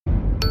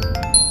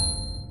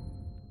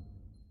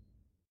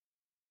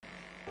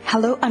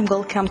Hello and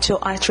welcome to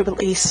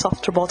IEEE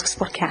Soft Robotics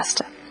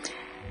podcast.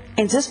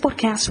 In this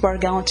podcast, we're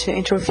going to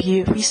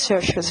interview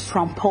researchers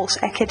from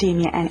both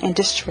academia and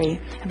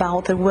industry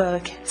about their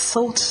work,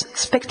 thoughts,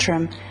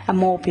 spectrum, and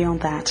more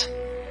beyond that.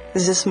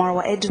 This is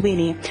Marwa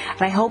Edwini,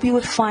 and I hope you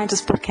will find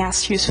this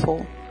podcast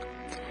useful.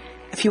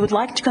 If you would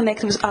like to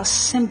connect with us,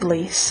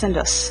 simply send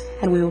us,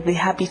 and we will be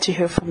happy to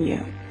hear from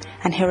you.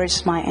 And here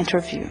is my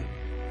interview.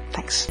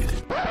 Thanks.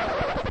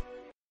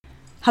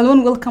 Hello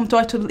and welcome to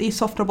IEEE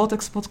Soft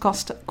Robotics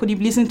podcast. Could you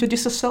please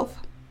introduce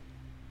yourself?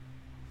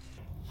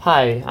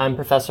 Hi, I'm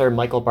Professor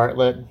Michael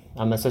Bartlett.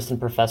 I'm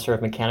Assistant Professor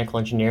of Mechanical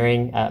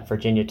Engineering at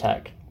Virginia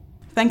Tech.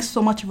 Thanks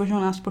so much for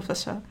joining us,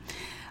 Professor.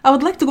 I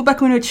would like to go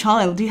back when you were a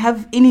child. Do you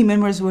have any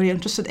memories where you're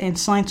interested in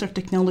science or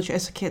technology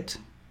as a kid?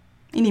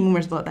 Any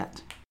memories about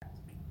that?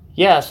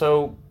 Yeah,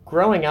 so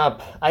growing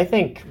up, I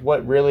think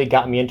what really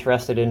got me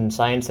interested in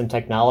science and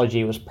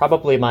technology was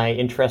probably my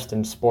interest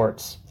in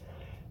sports.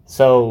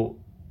 So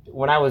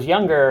when I was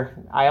younger,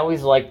 I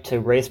always liked to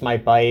race my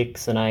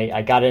bikes, and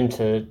I got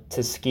into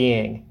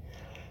skiing.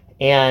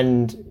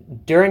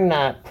 And during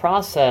that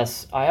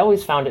process, I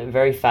always found it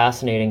very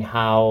fascinating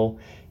how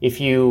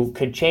if you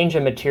could change a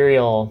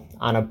material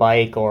on a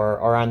bike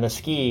or on the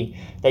ski,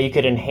 that you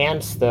could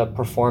enhance the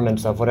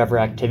performance of whatever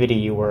activity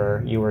you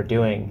were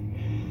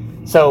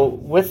doing. So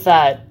with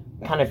that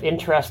kind of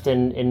interest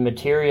in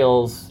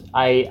materials,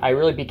 I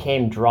really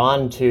became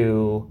drawn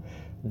to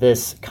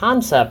this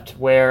concept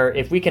where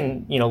if we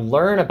can,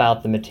 learn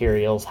about the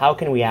materials, how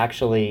can we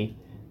actually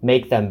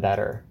make them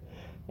better?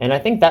 And I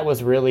think that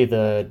was really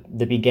the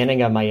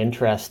beginning of my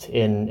interest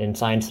in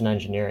science and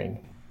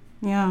engineering.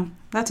 Yeah,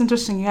 that's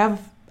interesting. You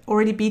have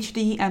already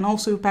PhD and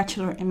also a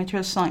bachelor in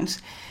material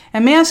science.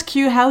 And may I ask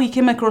you how you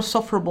came across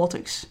soft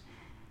robotics?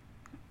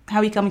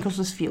 How you came across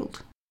this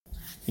field?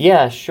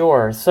 Yeah,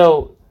 sure.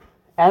 So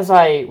as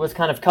I was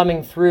kind of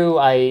coming through,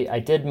 I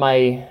did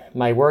my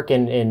work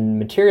in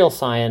material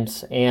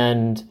science,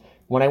 and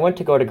when I went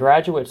to go to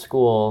graduate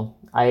school,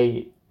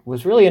 I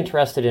was really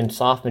interested in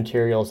soft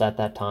materials at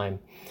that time.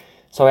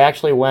 So I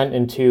actually went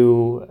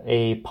into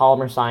a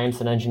polymer science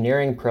and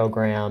engineering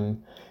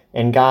program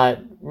and got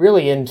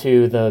really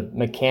into the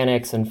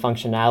mechanics and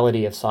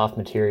functionality of soft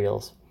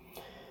materials.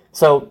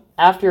 So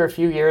after a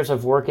few years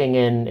of working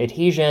in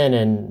adhesion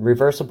and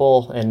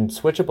reversible and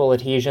switchable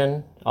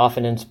adhesion,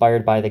 often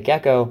inspired by the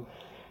gecko,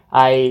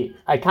 I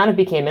kind of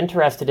became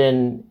interested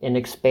in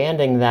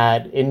expanding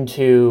that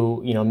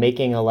into,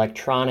 making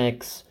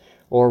electronics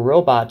or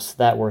robots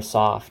that were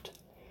soft.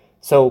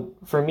 So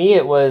for me,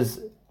 it was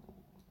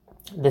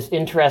this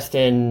interest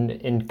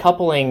in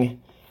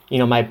coupling,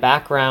 my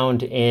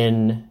background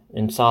in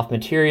soft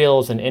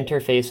materials and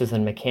interfaces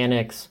and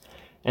mechanics,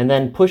 and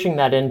then pushing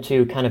that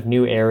into kind of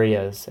new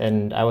areas.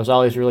 And I was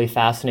always really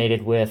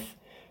fascinated with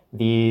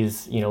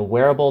these,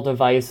 wearable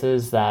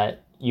devices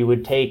that you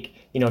would take,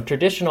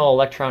 traditional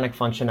electronic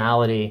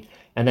functionality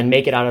and then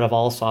make it out of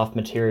all soft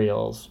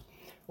materials.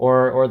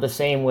 Or the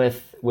same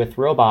with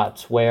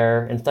robots,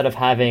 where instead of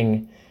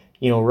having,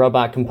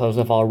 robot composed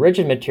of all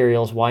rigid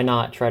materials, why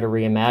not try to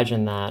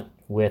reimagine that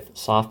with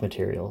soft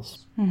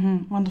materials?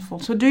 Mm-hmm. Wonderful.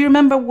 So do you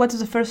remember what is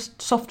the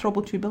first soft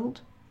robot you built?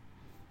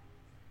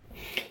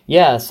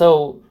 Yeah,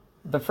 so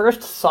the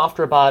first soft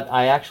robot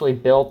I actually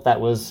built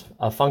that was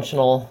a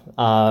functional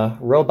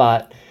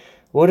robot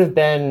would have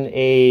been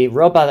a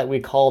robot that we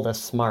called a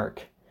SMARC.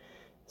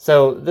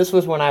 So this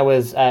was when I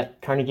was at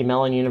Carnegie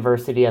Mellon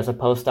University as a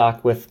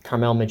postdoc with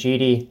Carmel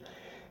Majidi,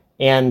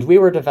 and we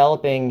were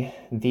developing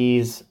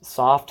these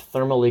soft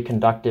thermally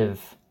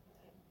conductive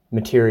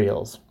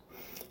materials.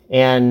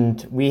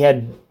 And we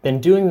had been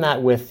doing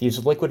that with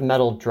these liquid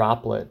metal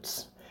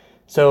droplets.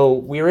 So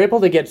we were able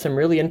to get some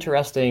really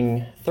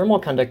interesting thermal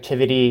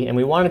conductivity, and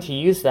we wanted to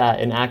use that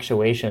in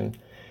actuation.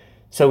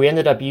 So we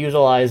ended up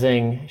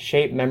utilizing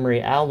shape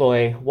memory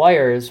alloy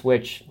wires,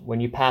 which when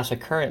you pass a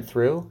current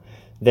through,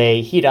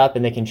 they heat up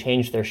and they can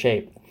change their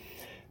shape.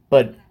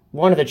 But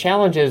one of the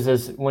challenges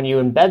is when you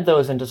embed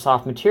those into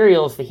soft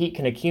materials, the heat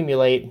can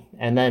accumulate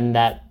and then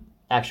that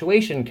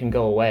actuation can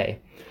go away.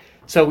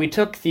 So we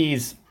took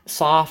these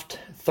soft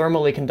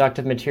thermally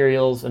conductive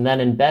materials and then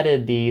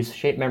embedded these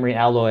shape memory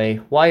alloy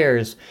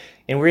wires,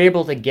 and we were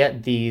able to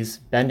get these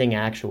bending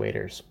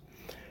actuators.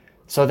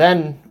 So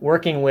then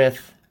working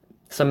with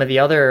some of the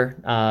other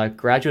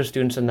graduate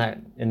students in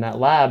that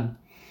lab,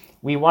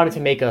 we wanted to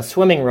make a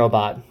swimming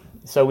robot.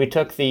 So we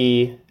took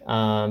the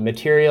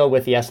material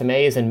with the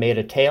SMAs and made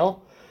a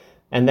tail,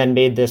 and then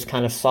made this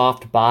kind of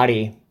soft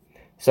body.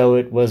 So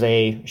it was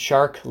a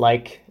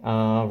shark-like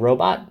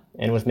robot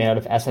and was made out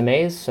of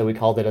SMAs, so we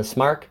called it a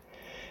SMARC.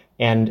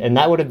 And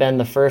that would have been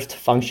the first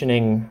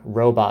functioning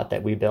robot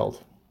that we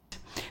built.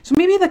 So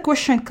maybe the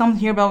question comes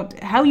here about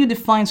how you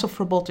define soft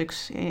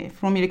robotics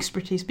from your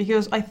expertise,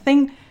 because I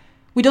think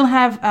we don't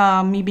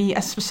have maybe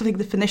a specific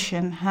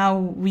definition how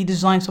we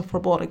design soft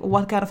robotics, or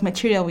what kind of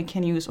material we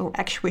can use, or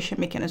actuation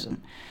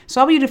mechanism.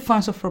 So how do you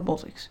define soft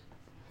robotics?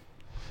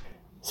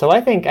 So I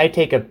think I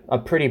take a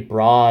pretty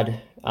broad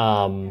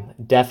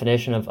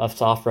definition of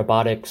soft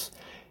robotics.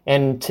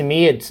 And to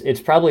me,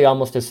 it's probably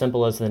almost as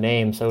simple as the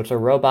name. So it's a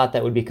robot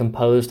that would be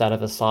composed out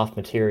of a soft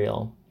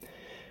material.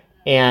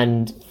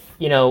 And,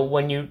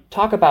 when you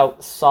talk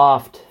about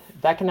soft,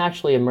 that can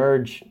actually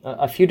emerge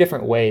a few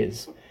different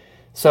ways.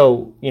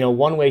 So,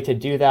 one way to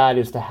do that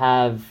is to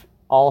have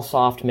all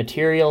soft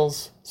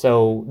materials.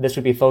 So this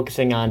would be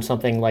focusing on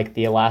something like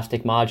the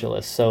elastic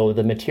modulus. So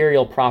the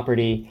material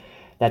property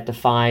that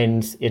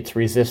defines its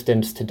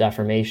resistance to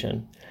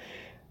deformation.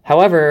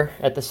 However,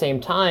 at the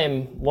same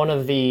time, one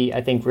of the,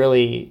 I think,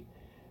 really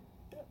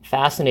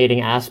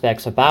fascinating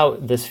aspects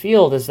about this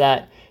field is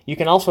that you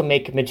can also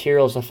make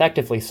materials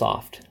effectively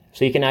soft.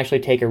 So you can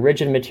actually take a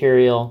rigid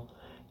material,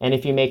 and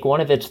if you make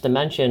one of its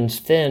dimensions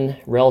thin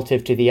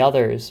relative to the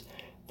others,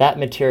 that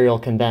material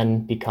can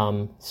then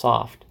become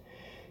soft.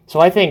 So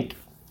I think,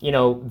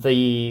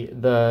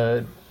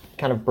 the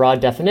kind of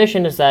broad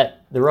definition is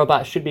that the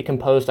robot should be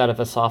composed out of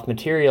a soft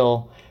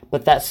material,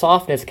 but that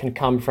softness can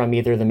come from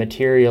either the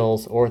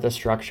materials or the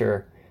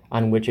structure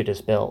on which it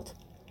is built.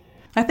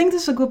 I think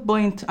this is a good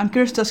point. I'm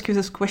curious to ask you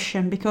this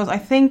question because I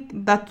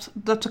think that's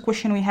a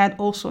question we had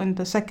also in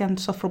the second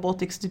soft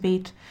robotics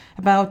debate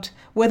about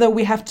whether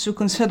we have to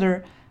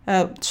consider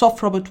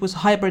soft robot with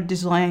hybrid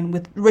design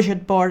with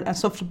rigid part and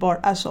soft part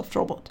as soft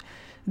robot.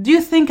 Do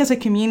you think as a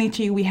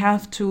community we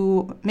have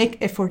to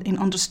make effort in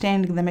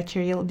understanding the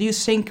material? Do you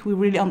think we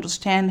really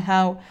understand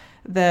how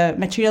the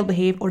material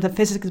behave or the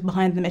physics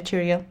behind the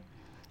material?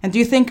 And do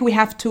you think we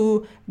have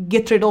to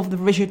get rid of the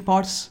rigid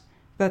parts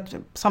that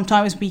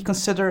sometimes we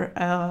consider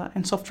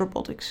in soft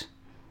robotics?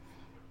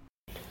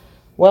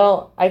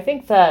 Well, I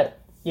think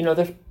that,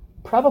 there's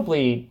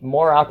probably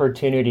more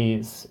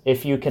opportunities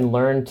if you can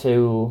learn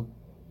to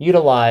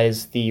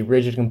utilize the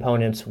rigid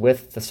components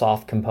with the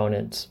soft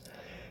components.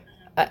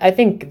 I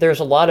think there's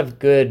a lot of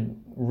good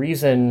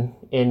reason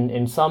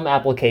in some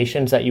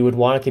applications that you would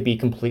want it to be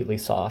completely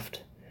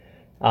soft.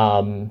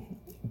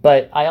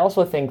 But I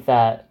also think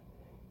that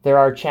there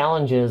are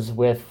challenges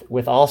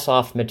with all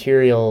soft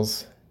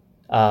materials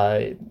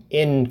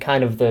in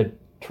kind of the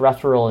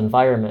terrestrial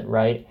environment,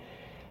 right?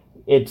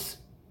 It's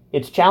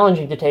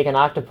challenging to take an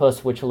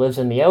octopus which lives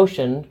in the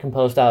ocean,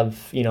 composed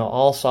of,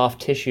 all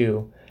soft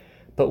tissue,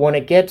 but when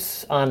it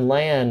gets on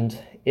land,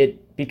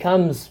 it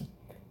becomes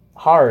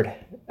hard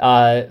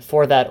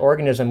for that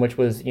organism, which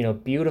was,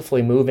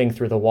 beautifully moving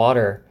through the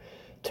water,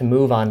 to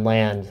move on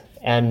land.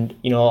 And,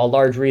 a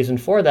large reason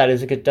for that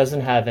is it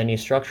doesn't have any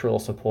structural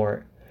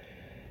support.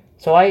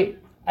 So I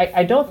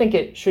don't think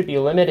it should be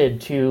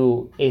limited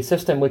to a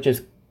system which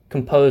is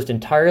composed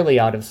entirely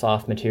out of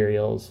soft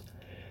materials.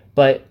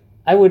 But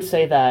I would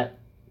say that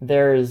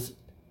there's,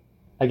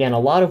 again, a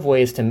lot of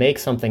ways to make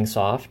something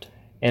soft.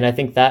 And I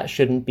think that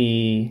shouldn't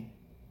be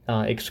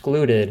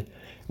excluded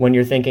when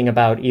you're thinking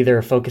about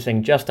either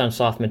focusing just on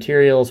soft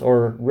materials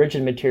or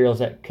rigid materials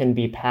that can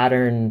be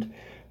patterned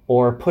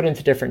or put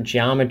into different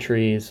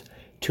geometries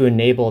to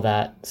enable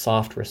that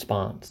soft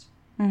response.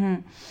 Mm-hmm.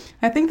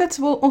 I think that's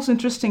also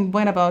interesting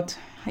point about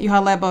you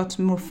highlight about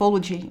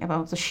morphology,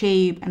 about the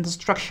shape and the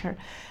structure.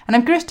 And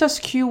I'm curious to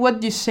ask you,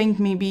 what do you think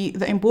may be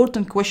the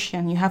important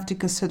question you have to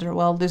consider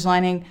while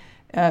designing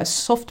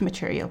soft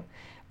material?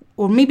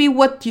 Or maybe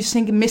what do you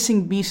think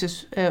missing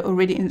pieces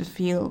already in the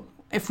field?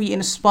 If we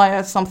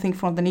inspire something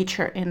from the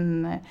nature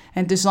in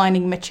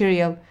designing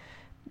material,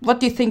 what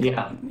do you think?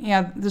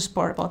 This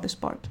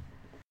part.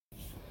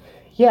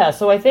 Yeah,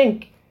 so I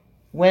think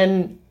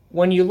when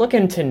you look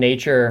into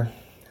nature,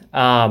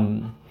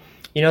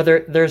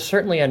 there's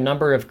certainly a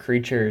number of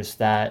creatures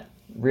that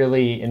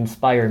really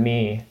inspire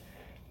me.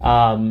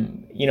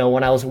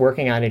 When I was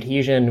working on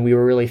adhesion, we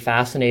were really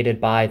fascinated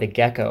by the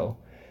gecko.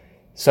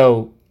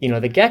 So,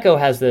 the gecko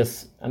has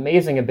this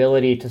amazing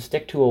ability to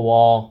stick to a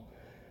wall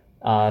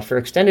for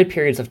extended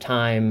periods of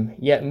time,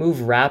 yet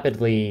move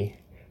rapidly,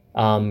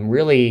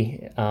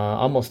 really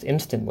almost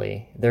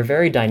instantly. They're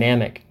very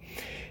dynamic.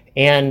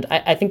 And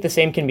I think the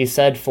same can be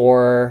said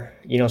for,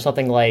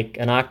 something like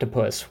an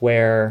octopus,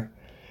 where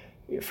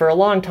for a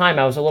long time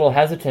I was a little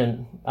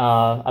hesitant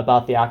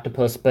about the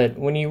octopus, but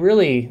when you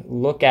really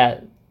look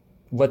at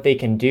what they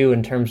can do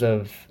in terms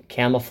of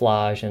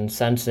camouflage and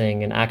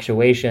sensing and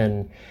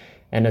actuation,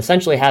 and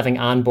essentially having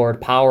onboard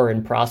power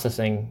and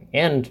processing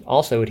and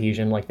also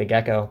adhesion like the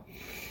gecko,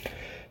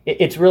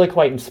 it's really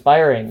quite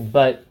inspiring.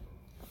 But,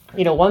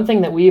 one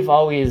thing that we've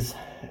always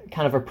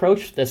kind of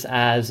approached this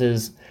as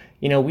is,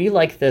 we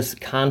like this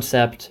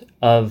concept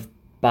of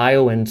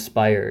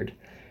bio-inspired,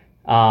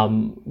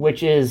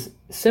 which is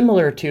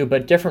similar to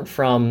but different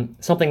from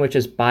something which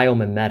is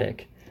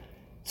biomimetic.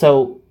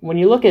 So when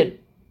you look at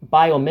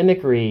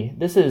biomimicry,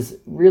 this is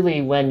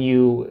really when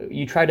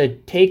you try to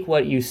take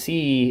what you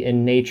see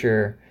in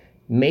nature,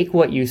 make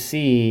what you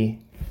see,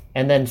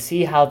 and then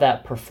see how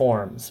that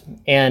performs.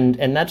 And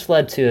that's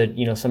led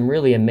to some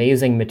really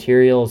amazing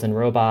materials and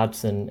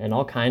robots and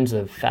all kinds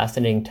of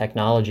fascinating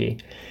technology.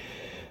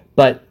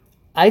 But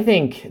I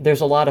think there's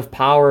a lot of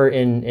power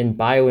in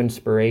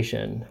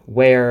bio-inspiration,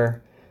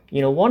 where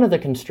one of the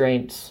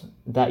constraints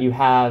that you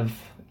have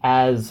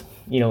as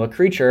a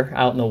creature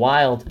out in the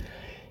wild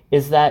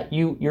is that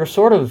you're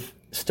sort of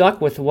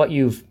stuck with what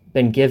you've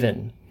been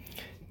given.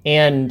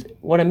 And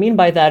what I mean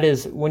by that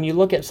is when you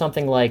look at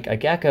something like a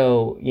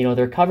gecko,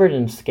 they're covered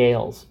in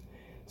scales.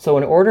 So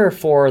in order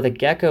for the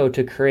gecko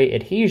to create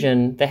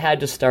adhesion, they had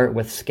to start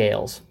with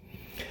scales.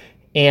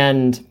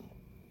 And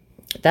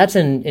that's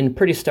in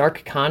pretty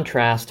stark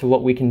contrast to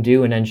what we can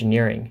do in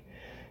engineering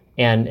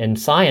and in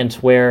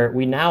science, where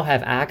we now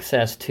have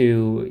access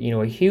to,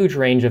 a huge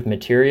range of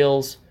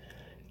materials,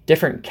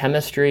 different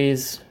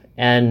chemistries,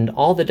 and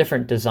all the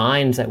different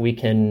designs that we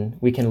can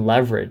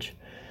leverage.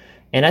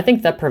 And I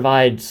think that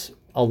provides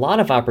a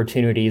lot of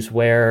opportunities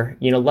where,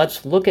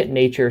 let's look at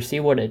nature, see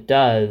what it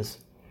does.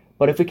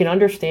 But if we can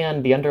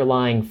understand the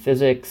underlying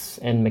physics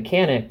and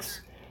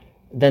mechanics,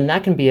 then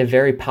that can be a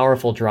very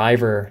powerful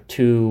driver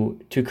to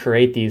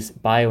create these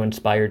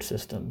bio-inspired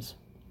systems.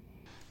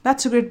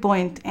 That's a great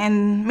point.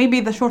 And maybe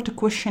the shorter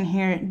question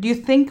here, do you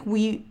think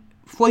we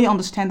fully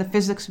understand the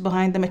physics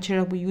behind the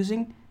material we're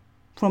using?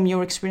 From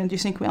your experience, do you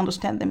think we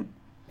understand them?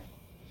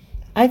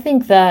 I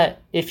think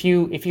that if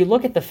you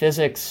look at the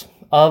physics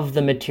of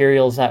the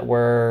materials that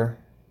we're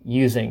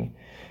using,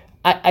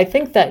 I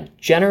think that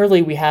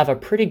generally we have a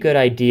pretty good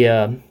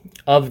idea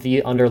of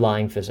the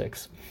underlying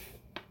physics.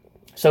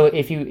 So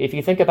if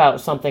you think about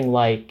something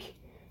like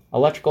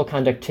electrical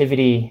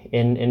conductivity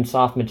in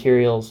soft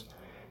materials,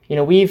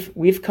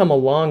 we've come a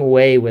long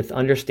way with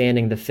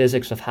understanding the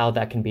physics of how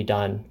that can be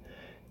done.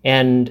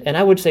 And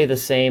I would say the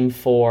same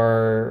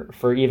for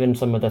even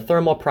some of the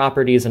thermal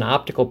properties and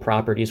optical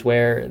properties,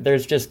 where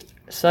there's just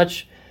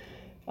such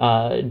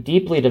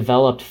deeply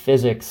developed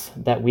physics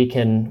that we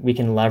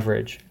can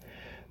leverage.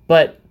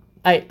 But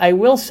I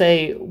will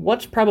say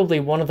what's probably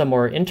one of the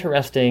more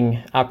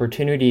interesting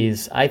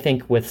opportunities, I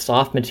think, with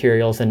soft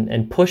materials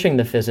and pushing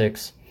the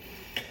physics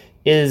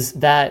is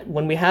that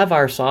when we have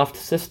our soft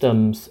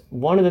systems,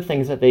 one of the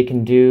things that they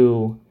can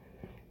do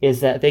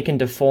is that they can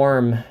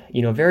deform,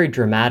 very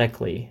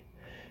dramatically.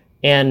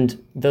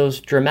 And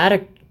those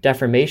dramatic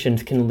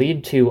deformations can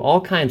lead to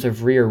all kinds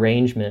of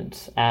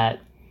rearrangements at,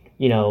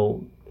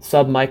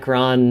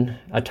 submicron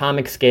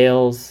atomic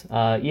scales,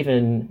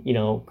 even,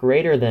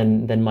 greater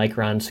than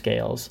micron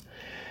scales.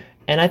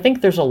 And I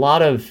think there's a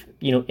lot of,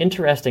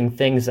 interesting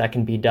things that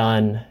can be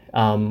done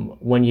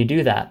when you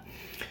do that.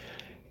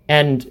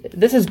 And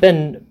this has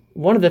been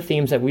one of the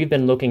themes that we've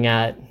been looking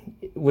at,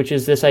 which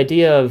is this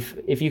idea of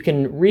if you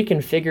can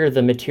reconfigure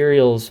the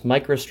material's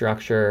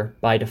microstructure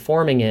by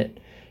deforming it,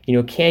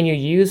 can you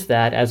use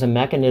that as a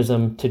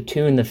mechanism to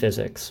tune the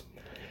physics?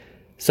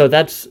 So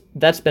that's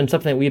been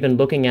something that we've been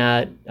looking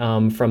at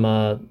from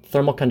a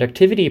thermal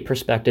conductivity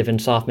perspective in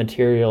soft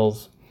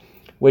materials,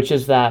 which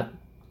is that,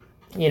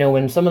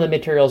 when some of the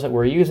materials that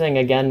we're using,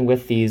 again,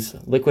 with these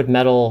liquid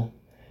metal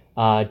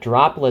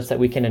droplets that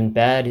we can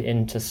embed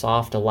into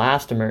soft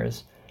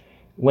elastomers,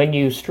 when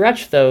you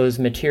stretch those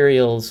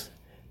materials,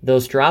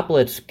 those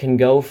droplets can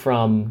go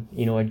from,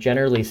 a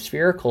generally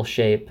spherical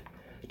shape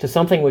to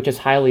something which is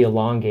highly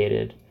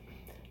elongated.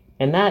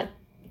 And that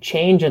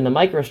change in the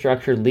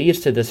microstructure leads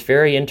to this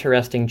very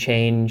interesting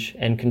change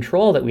and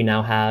control that we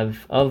now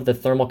have of the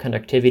thermal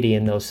conductivity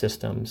in those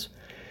systems.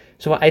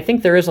 So I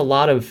think there is a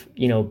lot of,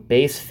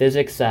 base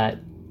physics that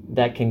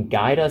can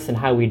guide us in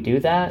how we do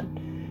that.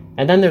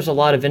 And then there's a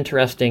lot of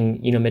interesting,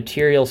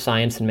 material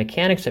science and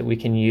mechanics that we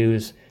can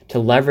use to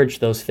leverage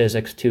those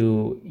physics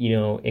to,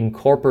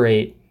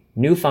 incorporate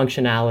new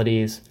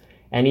functionalities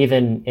and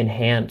even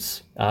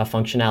enhance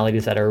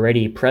functionalities that are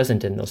already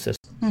present in those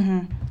systems.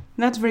 Mm-hmm.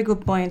 That's a very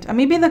good point. And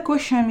maybe the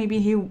question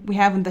we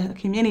have in the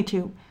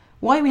community,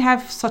 why we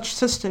have such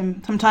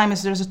system,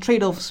 sometimes there's a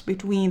trade-offs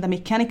between the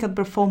mechanical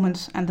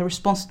performance and the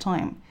response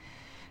time.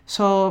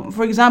 So,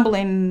 for example,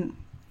 in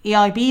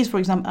AIPs, for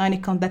example,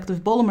 ionic conductive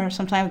polymer,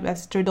 sometimes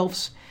that's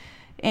trade-offs.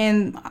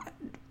 And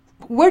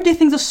where do you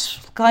think this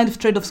kind of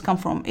trade-offs come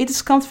from? It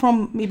comes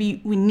from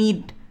maybe we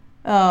need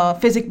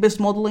physics-based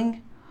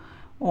modeling,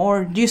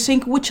 or do you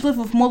think which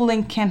level of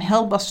modeling can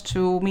help us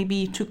to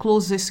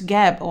close this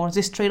gap or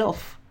this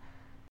trade-off?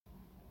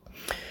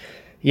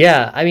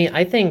 Yeah,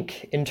 I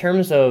think in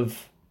terms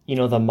of,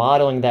 the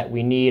modeling that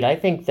we need, I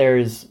think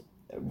there's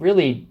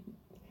really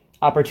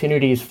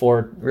opportunities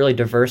for really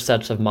diverse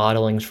sets of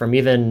modelings from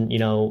even,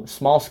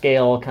 small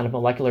scale kind of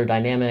molecular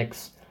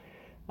dynamics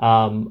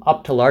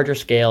up to larger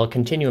scale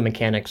continuum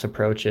mechanics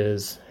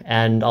approaches,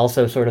 and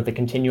also sort of the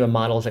continuum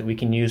models that we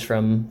can use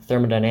from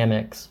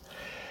thermodynamics.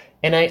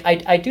 And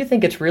I do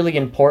think it's really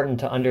important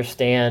to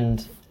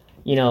understand,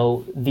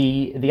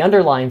 the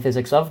underlying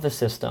physics of the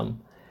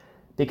system,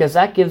 because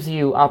that gives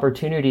you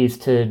opportunities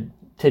to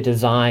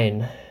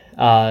design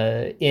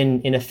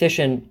in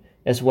efficient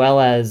as well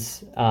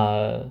as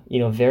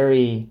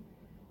very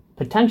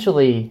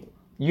potentially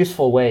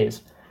useful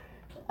ways.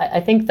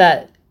 I think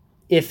that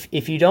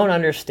if you don't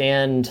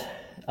understand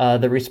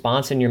the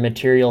response in your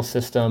material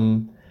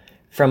system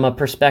from a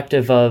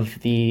perspective of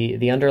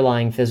the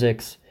underlying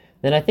physics,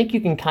 then I think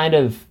you can kind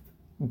of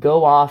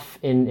go off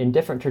in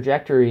different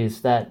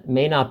trajectories that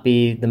may not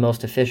be the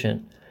most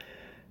efficient.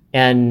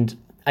 And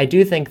I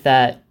do think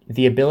that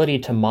the ability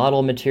to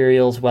model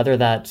materials, whether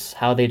that's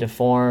how they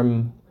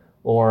deform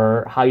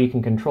or how you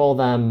can control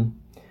them,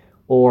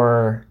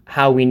 or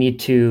how we need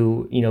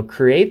to,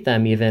 create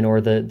them even, or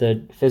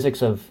the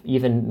physics of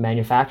even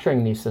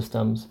manufacturing these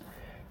systems.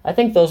 I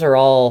think those are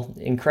all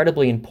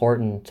incredibly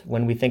important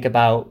when we think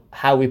about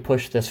how we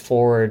push this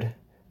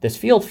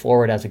field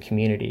forward as a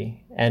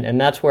community. And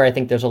that's where I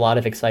think there's a lot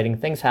of exciting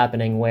things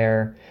happening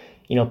where,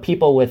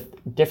 people with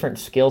different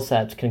skill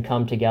sets can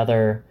come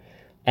together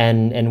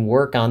and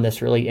work on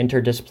this really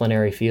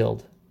interdisciplinary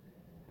field.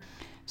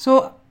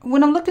 So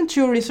when I'm looking to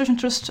your research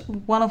interest,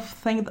 one of the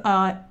things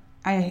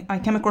I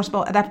came across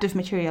about adaptive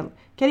material.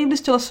 Can you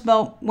please tell us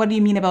about what do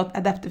you mean about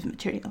adaptive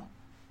material?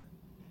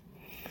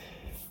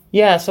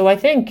 Yeah, so I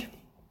think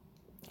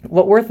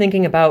what we're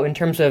thinking about in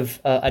terms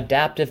of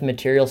adaptive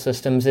material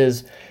systems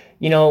is,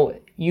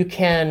 you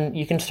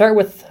can start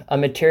with a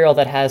material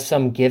that has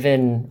some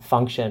given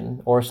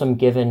function or some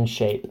given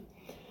shape.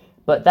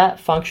 But that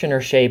function or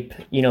shape,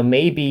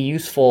 may be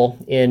useful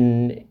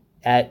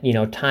at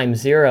time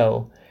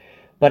zero.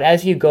 But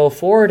as you go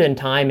forward in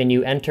time and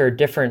you enter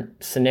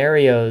different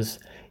scenarios,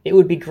 it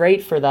would be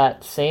great for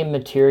that same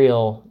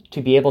material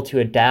to be able to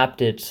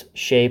adapt its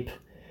shape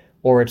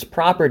or its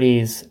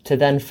properties to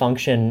then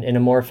function in a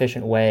more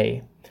efficient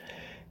way.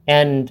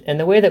 And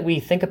the way that we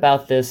think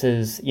about this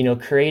is,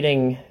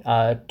 creating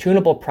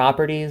tunable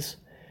properties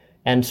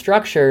and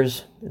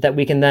structures that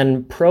we can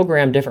then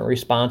program different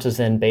responses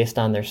in based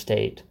on their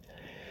state.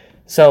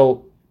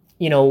 So,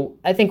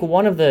 I think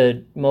one of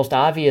the most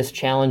obvious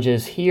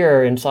challenges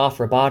here in soft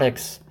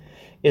robotics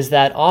is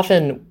that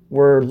often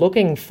we're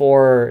looking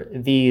for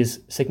these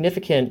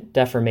significant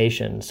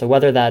deformations. So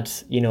whether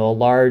that's, a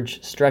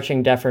large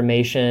stretching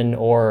deformation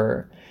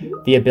or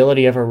the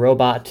ability of a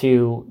robot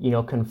to,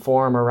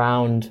 conform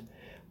around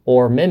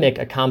or mimic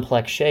a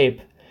complex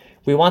shape,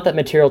 we want that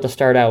material to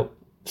start out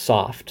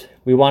soft.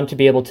 We want it to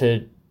be able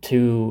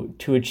to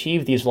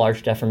achieve these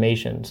large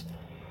deformations.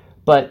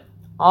 But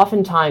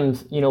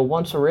oftentimes,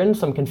 once we're in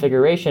some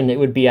configuration, it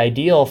would be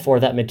ideal for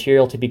that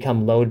material to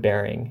become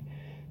load-bearing.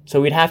 So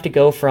we'd have to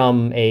go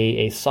from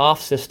a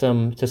soft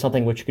system to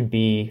something which could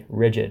be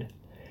rigid.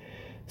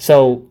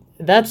 So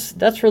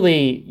that's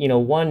really,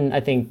 one, I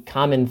think,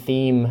 common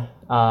theme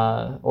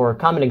or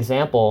common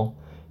example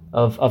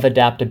of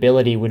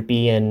adaptability would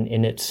be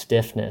in its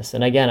stiffness.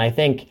 And again, I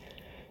think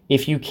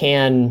if you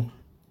can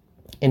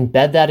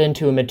embed that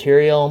into a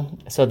material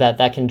so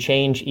that can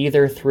change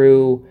either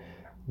through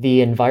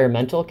the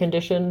environmental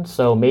conditions.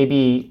 So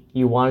maybe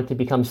you want it to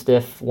become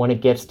stiff when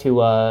it gets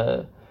to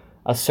a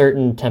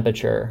certain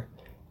temperature,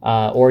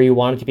 or you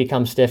want it to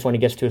become stiff when it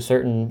gets to a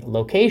certain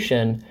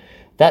location.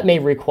 That may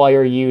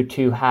require you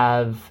to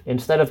have,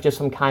 instead of just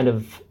some kind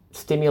of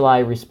stimuli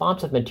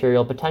responsive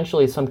material,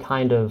 potentially some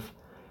kind of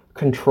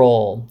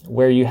control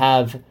where you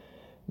have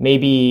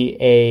maybe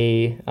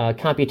a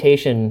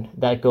computation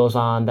that goes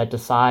on that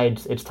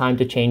decides it's time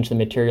to change the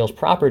material's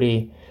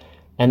property,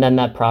 and then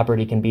that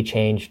property can be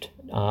changed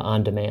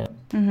on demand.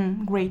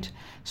 Mm-hmm, great.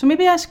 So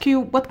maybe ask you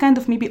what kind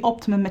of maybe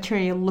optimum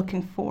material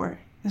looking for?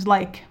 Is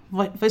like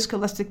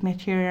viscoelastic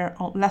material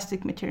or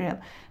elastic material.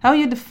 How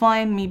you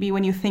define maybe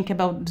when you think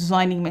about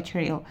designing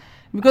material?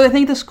 Because I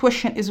think this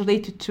question is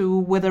related to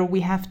whether we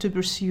have to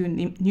pursue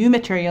new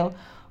material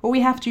or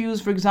we have to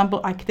use, for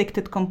example,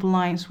 architected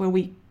compliance, where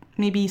we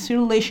maybe see a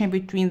relation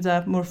between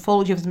the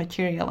morphology of the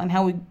material and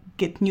how we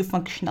get new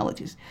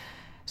functionalities.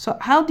 So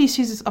how do you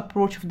see this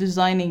approach of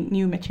designing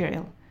new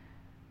material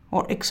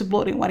or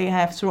exploring what you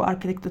have through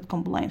architected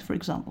compliance, for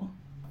example?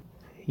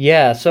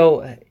 Yeah,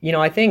 so,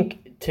 I think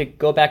to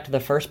go back to the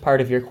first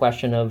part of your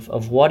question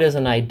of what is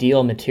an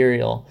ideal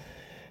material,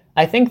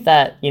 I think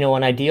that,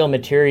 an ideal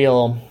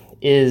material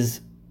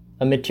is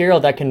a material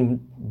that can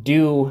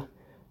do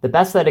the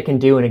best that it can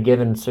do in a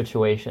given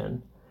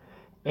situation.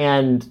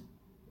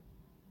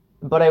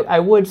 But I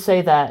would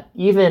say that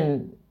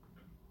even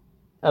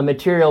a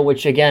material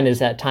which, again,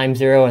 is at time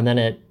zero and then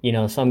at,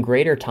 some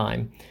greater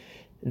time,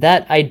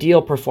 that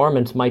ideal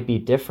performance might be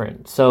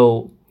different.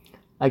 So,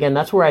 again,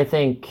 that's where I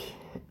think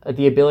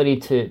the ability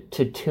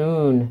to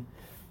tune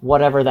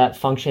whatever that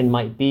function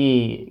might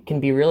be can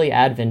be really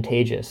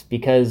advantageous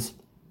because,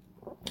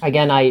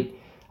 again, I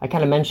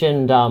kind of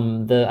mentioned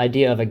the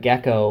idea of a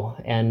gecko,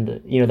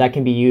 and that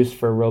can be used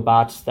for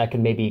robots that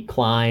can maybe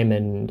climb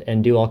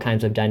and do all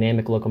kinds of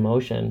dynamic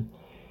locomotion.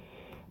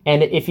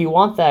 And if you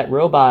want that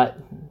robot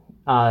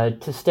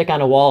to stick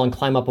on a wall and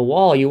climb up a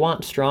wall, you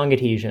want strong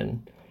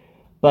adhesion.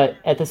 But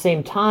at the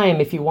same time,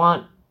 if you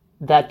want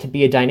that to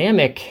be a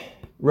dynamic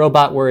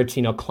robot where it's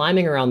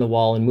climbing around the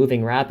wall and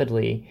moving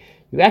rapidly,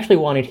 you actually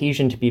want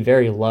adhesion to be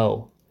very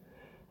low.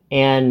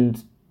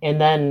 And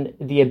then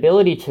the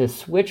ability to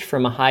switch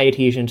from a high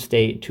adhesion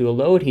state to a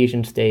low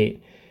adhesion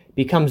state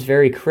becomes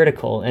very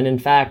critical. And in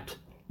fact,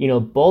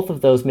 both of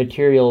those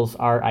materials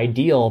are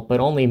ideal, but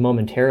only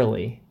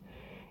momentarily.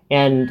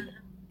 And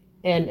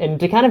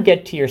to kind of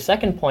get to your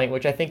second point,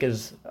 which I think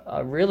is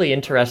a really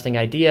interesting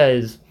idea,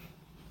 is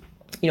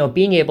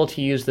being able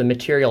to use the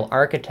material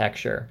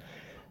architecture.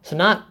 So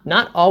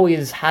not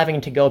always having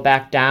to go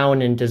back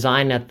down and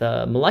design at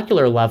the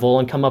molecular level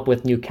and come up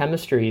with new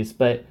chemistries,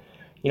 but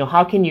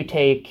how can you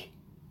take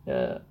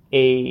a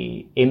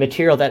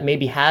material that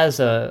maybe has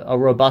a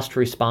robust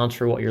response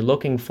for what you're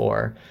looking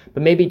for,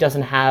 but maybe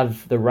doesn't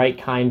have the right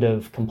kind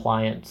of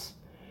compliance.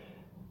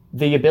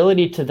 The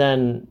ability to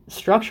then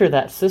structure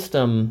that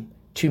system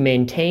to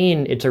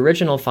maintain its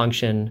original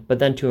function, but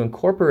then to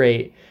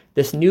incorporate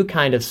this new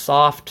kind of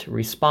soft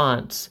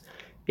response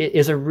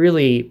is a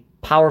really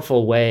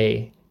powerful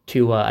way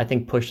to, I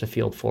think, push the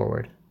field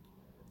forward.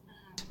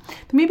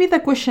 Maybe the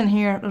question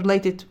here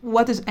related,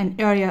 what is an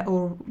area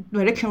or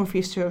direction of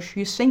research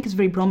you think is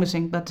very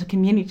promising, but the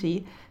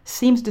community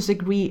seems to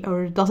disagree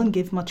or doesn't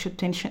give much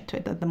attention to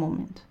it at the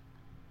moment?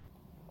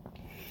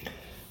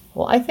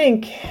 Well, I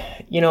think,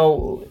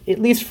 at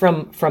least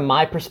from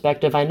my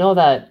perspective, I know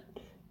that,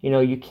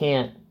 you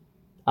can't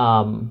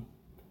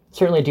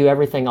certainly do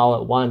everything all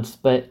at once,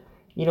 but,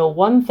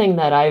 one thing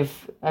that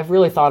I've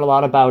really thought a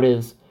lot about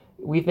is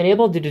we've been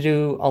able to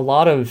do a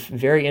lot of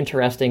very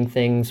interesting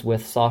things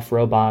with soft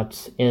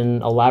robots in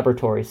a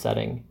laboratory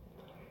setting.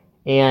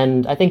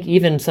 And I think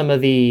even some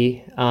of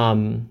the,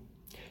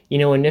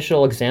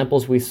 initial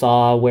examples we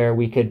saw where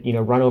we could,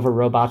 run over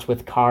robots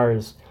with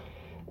cars,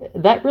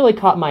 that really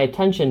caught my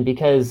attention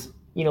because,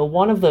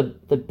 one of the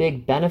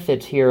big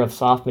benefits here of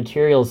soft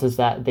materials is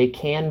that they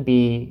can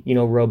be,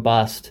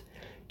 robust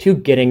to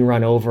getting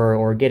run over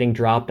or getting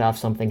dropped off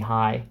something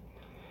high.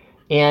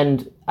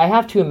 And I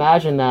have to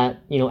imagine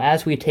that,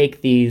 as we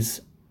take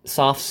these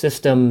soft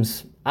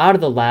systems out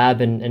of the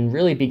lab and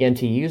really begin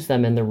to use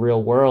them in the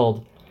real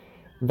world,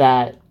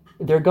 that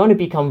they're going to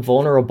become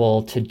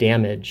vulnerable to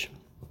damage.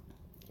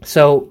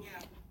 So,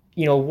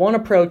 one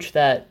approach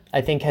that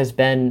I think has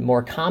been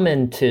more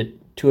common to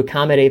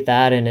accommodate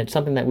that, and it's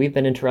something that we've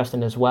been interested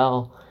in as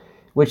well,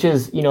 which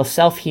is,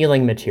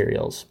 self-healing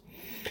materials.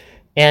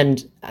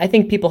 And I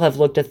think people have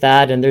looked at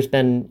that, and there's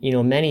been,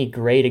 many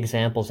great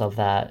examples of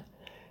that.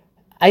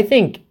 I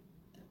think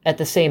at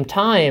the same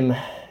time,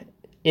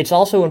 it's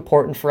also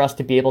important for us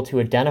to be able to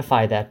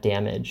identify that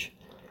damage.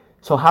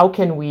 So how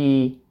can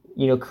we,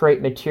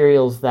 create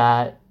materials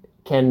that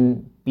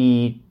can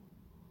be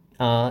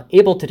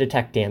able to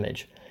detect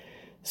damage?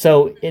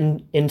 So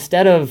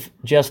instead of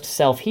just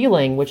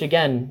self-healing, which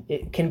again,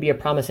 it can be a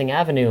promising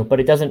avenue, but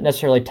it doesn't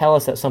necessarily tell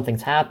us that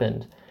something's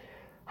happened,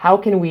 how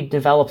can we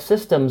develop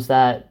systems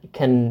that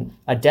can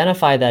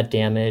identify that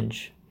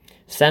damage,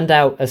 send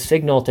out a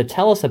signal to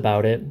tell us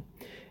about it,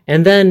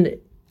 and then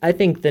I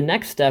think the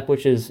next step,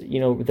 which is,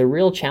 the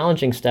real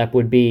challenging step,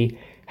 would be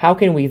how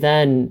can we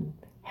then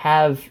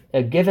have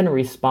a given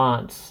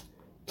response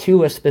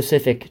to a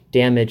specific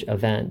damage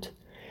event?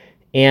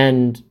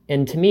 And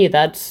to me,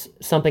 that's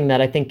something that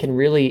I think can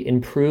really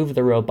improve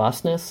the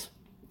robustness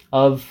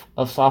of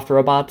soft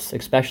robots,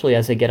 especially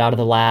as they get out of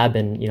the lab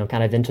and,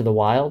 kind of into the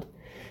wild.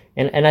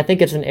 And I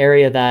think it's an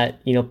area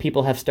that,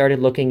 people have started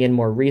looking in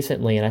more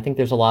recently, and I think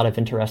there's a lot of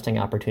interesting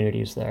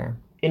opportunities there.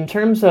 In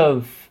terms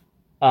of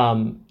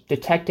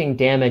detecting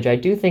damage, I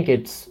do think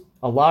it's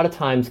a lot of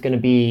times going to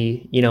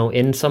be,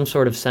 in some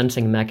sort of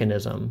sensing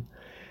mechanism.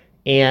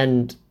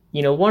 And,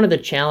 one of the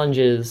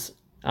challenges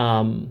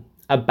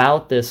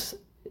about this,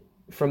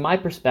 from my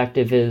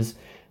perspective, is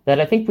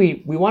that I think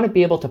we want to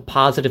be able to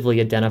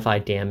positively identify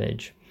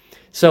damage.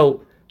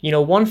 So,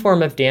 one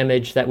form of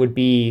damage that would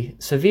be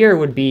severe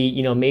would be,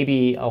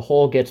 maybe a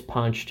hole gets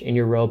punched in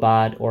your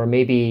robot, or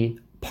maybe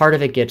part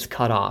of it gets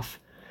cut off.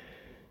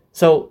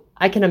 So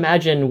I can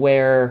imagine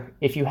where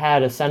if you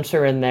had a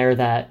sensor in there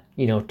that,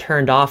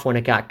 turned off when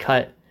it got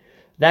cut,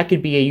 that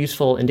could be a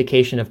useful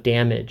indication of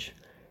damage.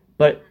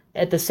 But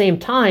at the same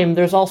time,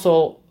 there's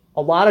also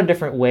a lot of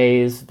different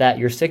ways that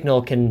your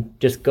signal can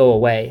just go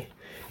away.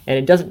 And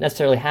it doesn't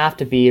necessarily have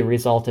to be a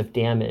result of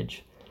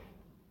damage.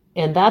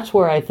 And that's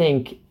where I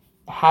think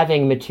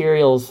having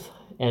materials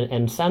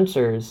and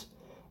sensors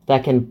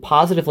that can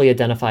positively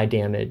identify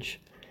damage.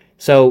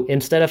 So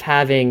instead of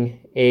having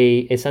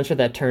a sensor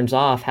that turns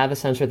off, have a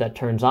sensor that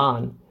turns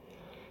on.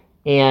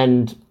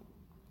 And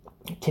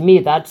to me,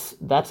 that's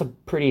a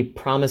pretty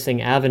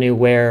promising avenue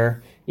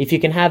where if you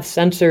can have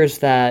sensors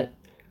that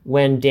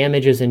when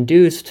damage is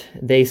induced,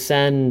 they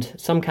send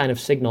some kind of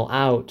signal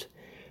out,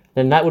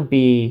 then that would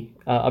be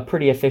a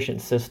pretty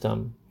efficient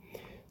system.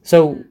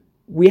 So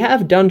we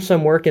have done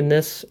some work in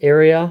this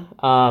area.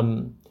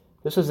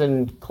 This was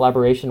in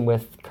collaboration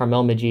with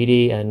Carmel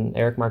Majidi and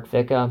Eric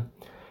Mark-Vicka,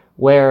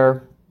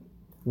 where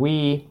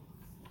we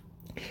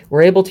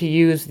were able to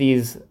use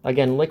these,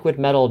 again, liquid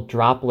metal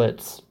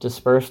droplets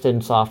dispersed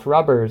in soft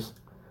rubbers.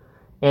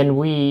 And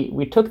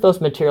we took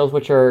those materials,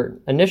 which are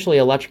initially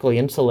electrically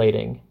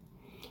insulating,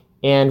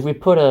 and we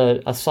put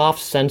a soft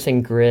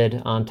sensing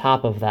grid on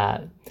top of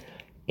that.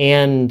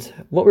 And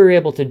what we were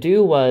able to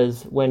do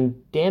was, when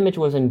damage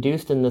was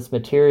induced in this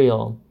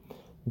material,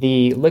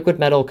 the liquid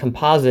metal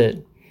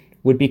composite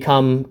would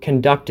become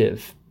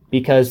conductive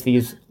because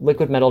these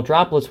liquid metal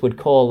droplets would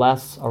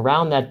coalesce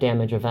around that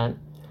damage event.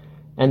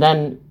 And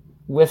then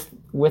with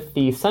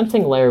the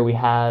sensing layer we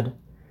had,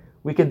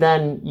 we could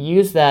then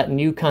use that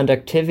new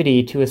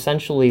conductivity to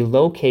essentially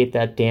locate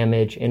that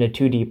damage in a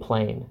 2D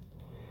plane.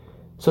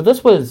 So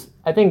this was,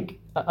 I think,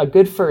 a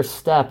good first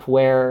step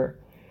where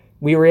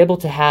we were able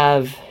to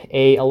have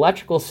a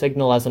electrical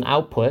signal as an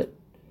output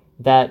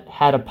that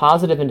had a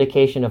positive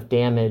indication of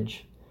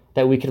damage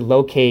that we could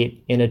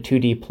locate in a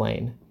 2D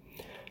plane.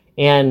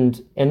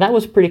 And that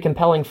was pretty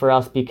compelling for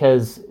us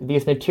because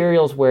these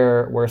materials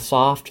were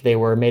soft. They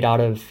were made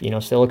out of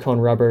silicone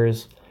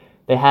rubbers.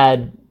 They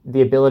had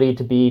the ability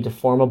to be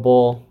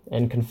deformable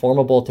and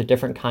conformable to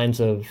different kinds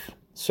of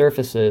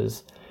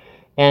surfaces.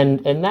 And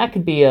that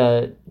could be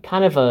a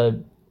kind of a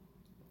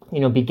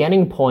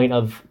beginning point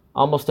of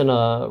almost in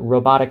a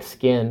robotic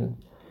skin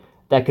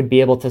that could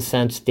be able to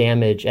sense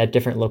damage at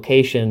different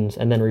locations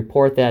and then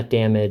report that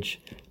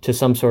damage to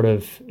some sort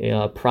of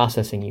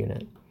processing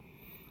unit.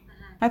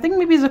 I think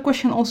maybe there's a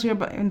question also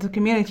about, in the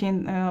community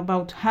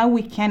about how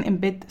we can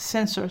embed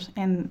sensors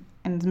in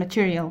the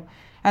material.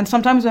 And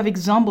sometimes we have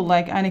example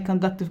like any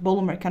conductive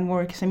polymer can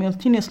work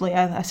simultaneously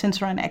as a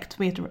sensor and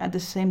actuator at the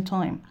same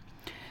time.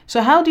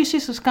 So how do you see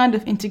this kind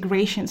of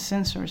integration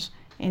sensors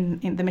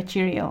in the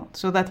material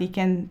so that it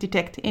can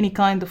detect any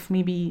kind of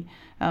maybe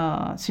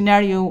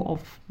scenario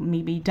of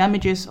maybe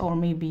damages or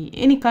maybe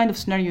any kind of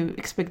scenario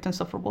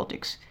expectance of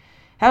robotics?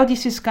 How do you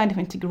see this kind of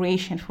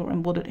integration for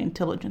embedded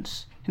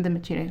intelligence in the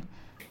material?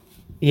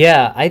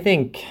 Yeah, I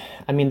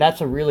mean, that's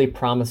a really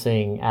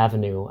promising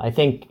avenue. I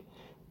think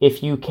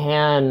if you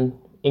can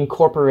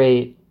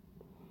incorporate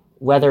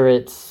whether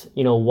it's,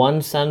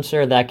 one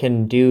sensor that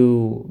can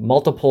do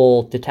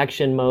multiple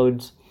detection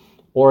modes,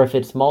 or if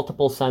it's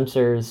multiple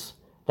sensors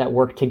that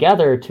work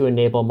together to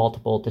enable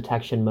multiple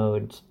detection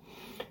modes,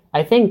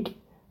 I think,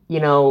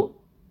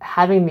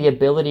 having the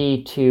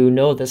ability to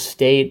know the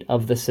state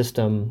of the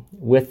system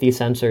with these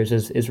sensors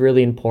is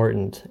really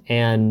important.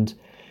 And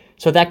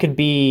so that could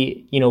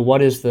be,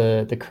 what is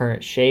the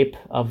current shape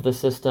of the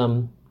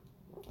system,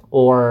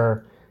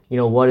 or,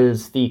 what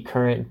is the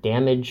current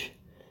damage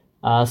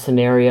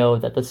scenario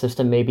that the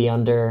system may be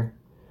under,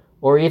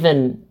 or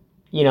even,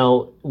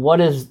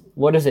 what is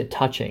it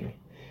touching?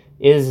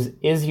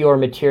 Is your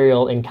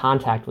material in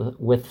contact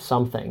with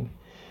something?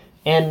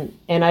 And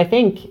I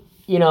think,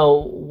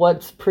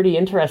 what's pretty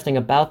interesting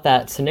about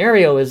that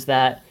scenario is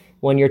that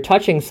when you're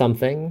touching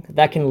something,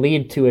 that can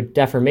lead to a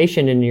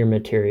deformation in your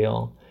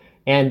material.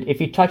 And if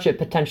you touch it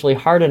potentially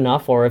hard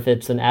enough, or if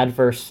it's an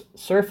adverse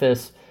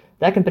surface,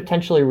 that can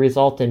potentially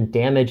result in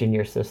damage in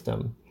your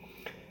system.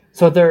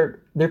 So there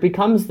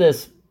becomes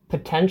this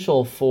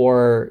potential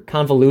for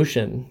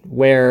convolution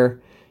where,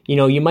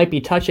 you might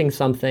be touching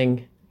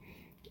something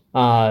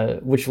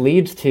which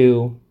leads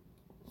to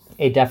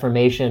a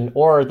deformation,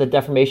 or the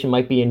deformation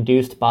might be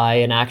induced by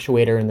an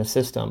actuator in the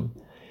system.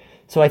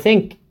 So I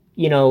think,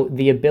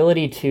 the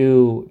ability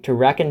to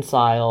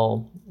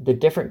reconcile the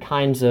different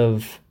kinds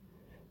of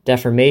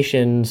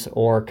deformations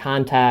or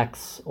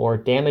contacts or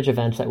damage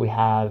events that we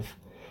have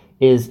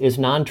is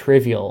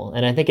non-trivial.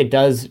 And I think it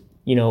does,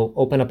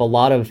 open up a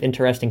lot of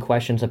interesting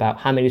questions about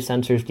how many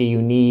sensors do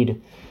you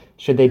need?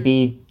 Should they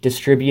be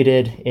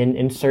distributed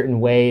in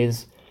certain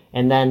ways?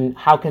 And then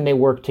how can they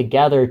work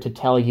together to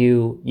tell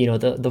you,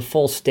 the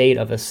full state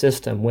of a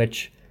system,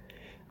 which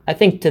I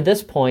think to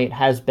this point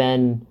has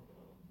been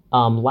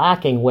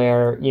lacking,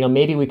 where,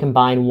 maybe we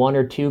combine one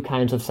or two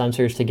kinds of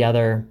sensors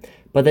together,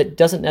 but that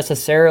doesn't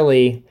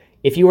necessarily,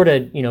 if you were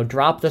to,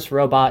 drop this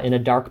robot in a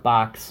dark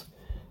box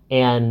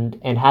and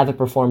have it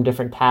perform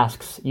different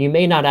tasks, you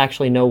may not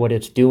actually know what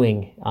it's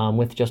doing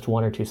with just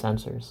one or two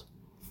sensors.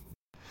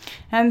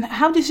 And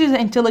how do you see the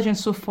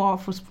intelligence so far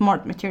for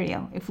smart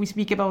material? If we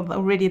speak about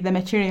already the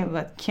material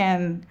that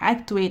can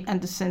actuate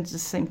and sense at the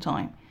same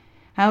time,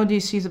 how do you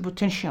see the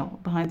potential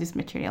behind this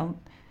material?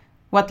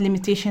 What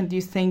limitation do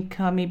you think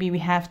maybe we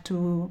have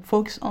to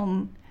focus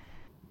on?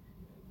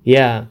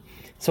 Yeah,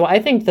 so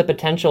I think the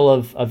potential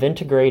of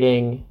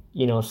integrating,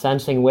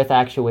 sensing with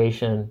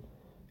actuation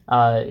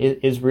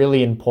is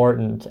really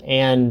important.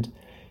 And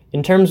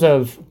in terms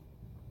of,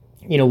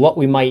 what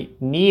we might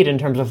need in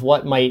terms of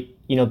what might,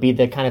 be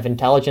the kind of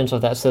intelligence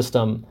of that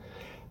system,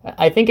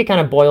 I think it kind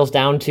of boils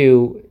down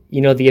to,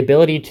 the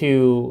ability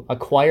to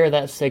acquire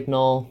that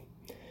signal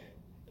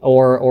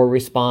or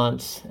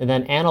response and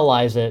then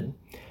analyze it,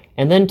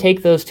 and then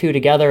take those two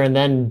together and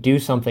then do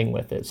something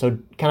with it. So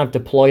kind of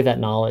deploy that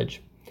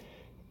knowledge.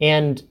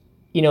 And,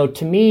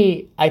 to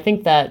me, I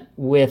think that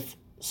with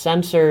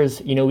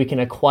sensors, we can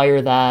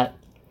acquire that.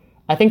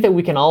 I think that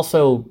we can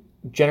also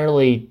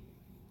generally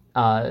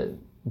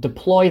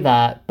deploy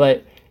that,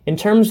 but in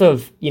terms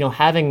of,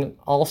 having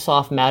all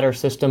soft matter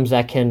systems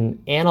that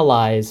can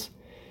analyze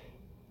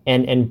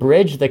and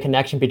bridge the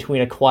connection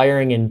between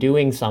acquiring and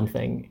doing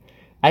something,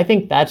 I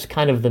think that's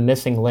kind of the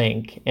missing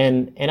link.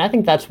 And I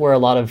think that's where a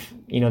lot of,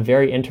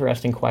 very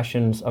interesting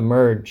questions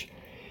emerge,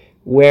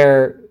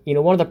 where,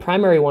 one of the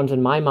primary ones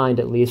in my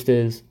mind, at least,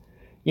 is,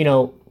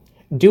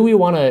 do we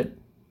want to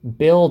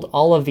build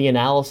all of the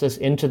analysis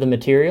into the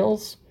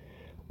materials,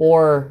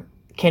 or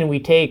can we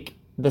take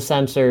the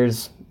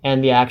sensors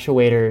and the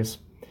actuators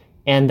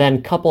and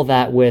then couple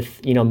that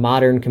with,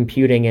 modern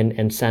computing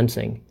and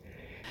sensing?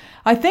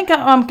 I think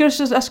I'm curious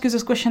to ask you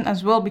this question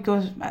as well,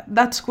 because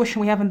that's a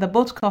question we have in the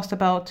podcast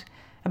about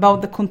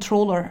about the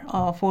controller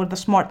for the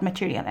smart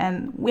material.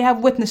 And we have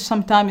witnessed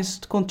sometimes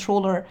the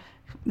controller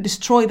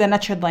destroy the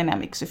natural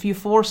dynamics if you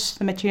force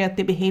the material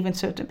to behave in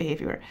certain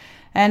behavior.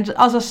 And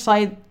other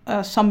side,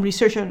 some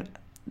researchers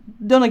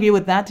don't agree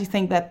with that. You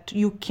think that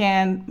you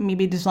can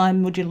maybe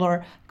design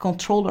modular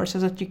controllers so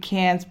that you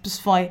can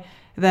specify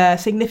the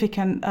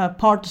significant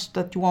parts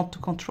that you want to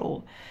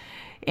control.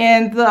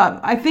 And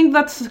I think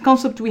that's the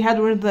concept we had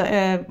with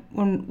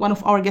when one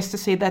of our guests to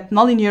say that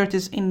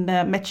nonlinearities in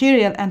the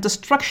material and the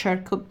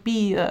structure could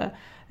be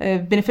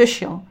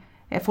beneficial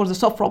for the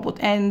soft robot.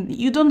 And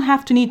you don't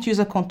have to need to use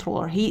a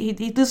controller.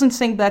 He doesn't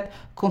think that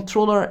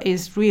controller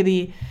is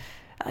really,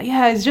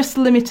 it's just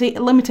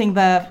limiting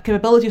the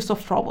capability of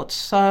soft robots.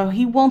 So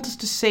he wants us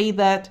to say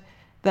that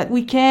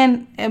we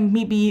can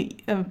maybe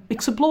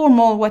explore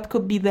more what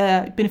could be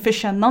the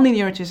beneficial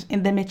nonlinearities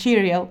in the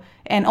material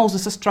and also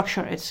the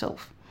structure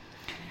itself.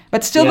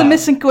 But still the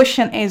missing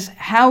question is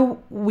how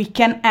we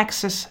can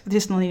access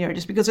these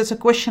nonlinearities, because it's a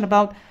question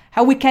about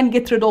how we can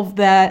get rid of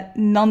the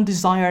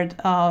non-desired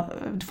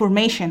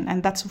deformation,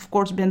 and that's of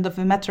course been the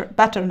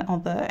pattern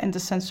in the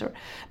sensor.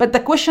 But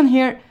the question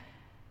here,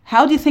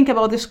 how do you think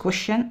about this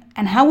question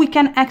and how we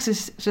can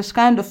access this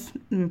kind of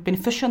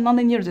beneficial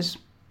nonlinearities,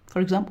 for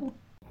example?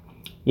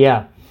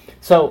 Yeah.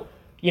 So,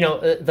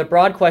 the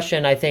broad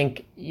question, I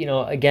think,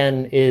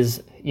 again,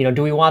 is,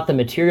 do we want the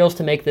materials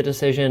to make the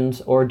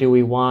decisions, or do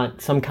we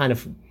want some kind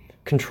of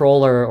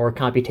controller or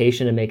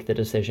computation to make the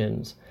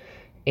decisions?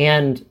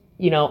 And,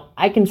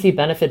 I can see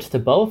benefits to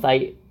both.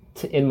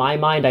 In my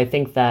mind, I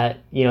think that,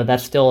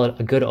 that's still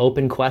a good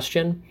open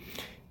question.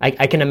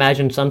 I can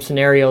imagine some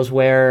scenarios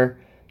where,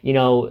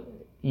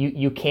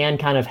 you can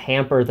kind of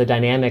hamper the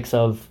dynamics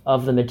of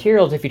the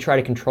materials if you try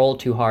to control it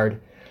too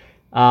hard.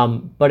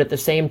 But at the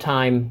same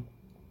time,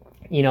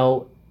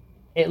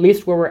 at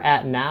least where we're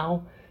at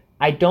now,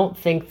 I don't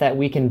think that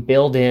we can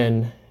build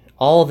in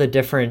all the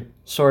different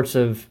sorts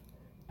of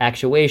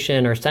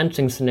actuation or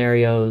sensing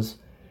scenarios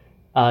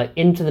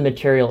into the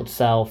material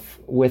itself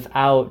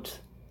without,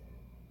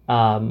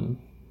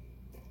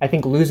 I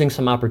think, losing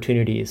some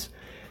opportunities.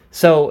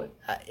 So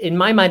in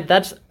my mind,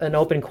 that's an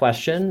open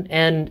question.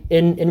 And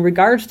in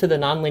regards to the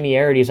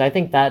nonlinearities, I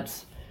think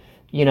that's,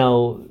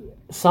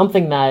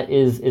 something that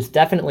is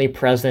definitely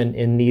present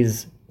in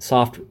these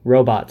soft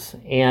robots.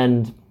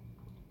 And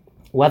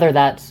whether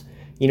that's,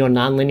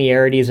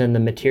 nonlinearities in the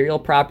material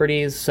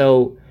properties.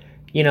 So,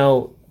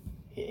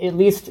 at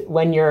least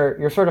when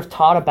you're sort of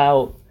taught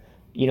about,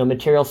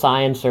 material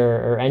science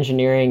or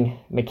engineering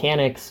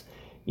mechanics,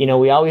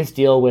 we always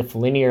deal with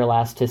linear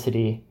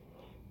elasticity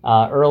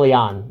early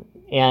on.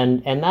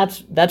 And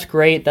that's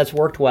great. That's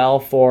worked well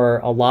for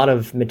a lot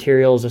of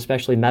materials,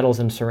 especially metals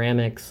and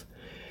ceramics.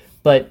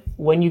 But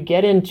when you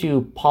get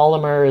into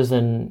polymers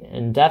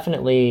and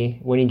definitely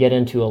when you get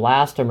into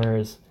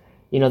elastomers,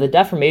 the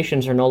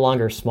deformations are no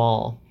longer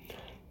small.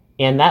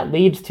 And that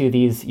leads to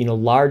these,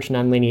 large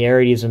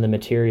nonlinearities in the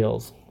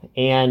materials.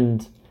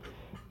 And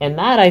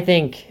that, I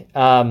think,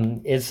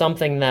 is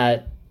something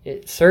that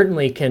it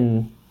certainly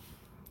can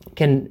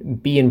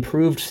be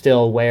improved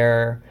still,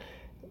 where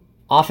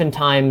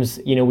oftentimes,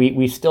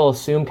 we still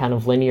assume kind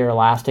of linear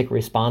elastic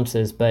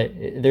responses, but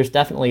there's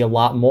definitely a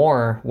lot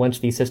more once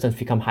these systems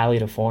become highly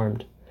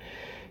deformed.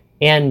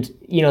 And,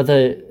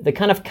 the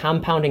kind of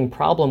compounding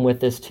problem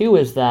with this too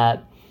is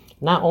that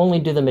not only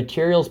do the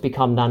materials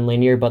become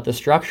nonlinear, but the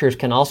structures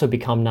can also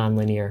become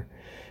nonlinear.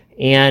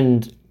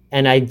 And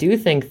I do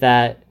think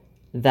that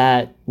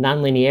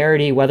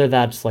nonlinearity, whether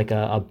that's like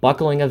a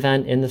buckling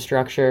event in the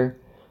structure,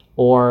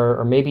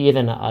 or maybe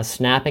even a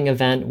snapping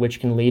event, which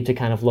can lead to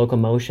kind of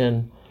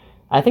locomotion,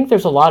 I think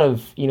there's a lot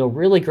of,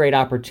 really great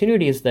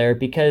opportunities there,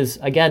 because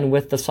again,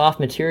 with the soft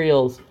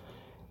materials,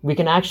 we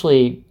can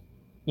actually,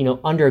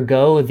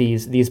 undergo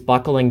these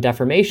buckling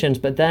deformations,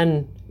 but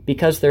then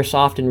because they're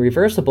soft and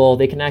reversible,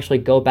 they can actually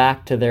go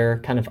back to their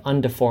kind of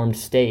undeformed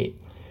state.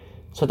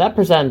 So that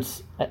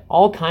presents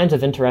all kinds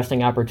of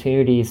interesting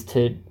opportunities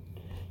to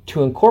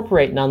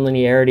incorporate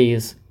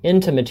nonlinearities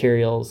into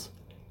materials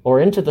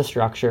or into the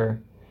structure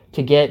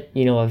to get,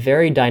 a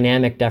very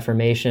dynamic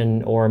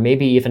deformation, or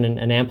maybe even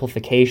an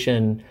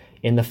amplification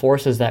in the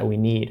forces that we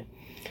need.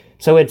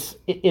 So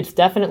it's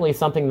definitely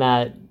something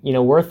that,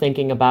 we're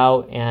thinking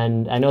about,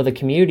 and I know the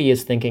community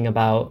is thinking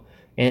about,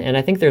 and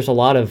I think there's a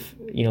lot of,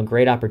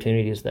 great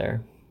opportunities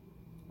there.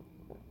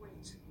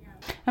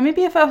 And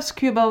maybe if I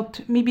ask you about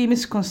maybe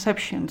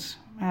misconceptions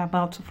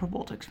about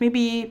robotics,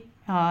 maybe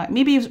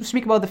you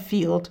speak about the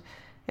field,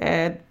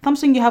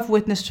 something you have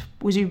witnessed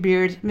with your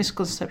beard,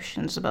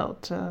 misconceptions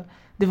about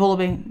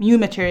developing new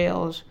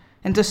materials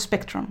in this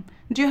spectrum.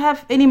 Do you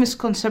have any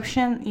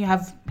misconception you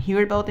have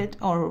heard about it,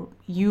 or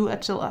you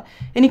actually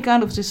any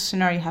kind of this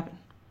scenario happen?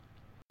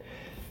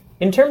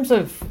 In terms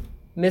of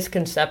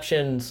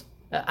misconceptions,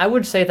 I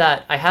would say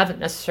that I haven't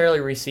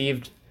necessarily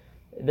received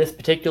this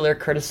particular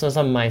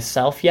criticism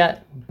myself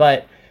yet,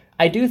 but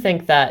I do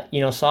think that,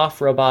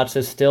 soft robots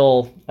is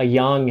still a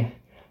young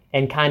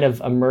and kind of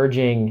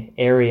emerging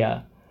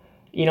area.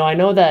 I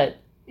know that,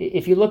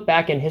 if you look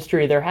back in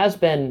history, there has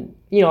been,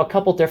 a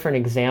couple different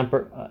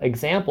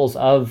examples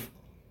of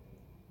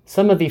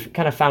some of these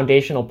kind of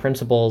foundational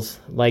principles,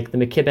 like the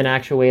McKibben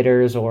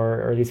actuators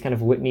or these kind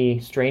of Whitney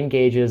strain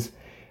gauges,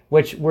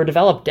 which were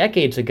developed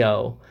decades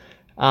ago,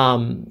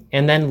 and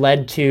then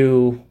led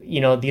to,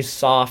 these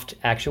soft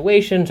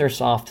actuations or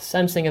soft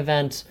sensing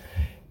events.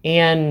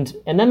 And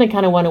then they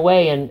kind of went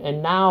away,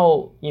 and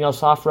now,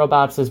 soft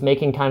robots is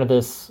making kind of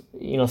this,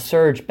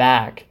 surge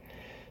back.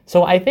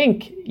 So I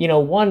think,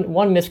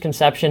 one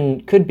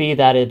misconception could be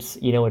that it's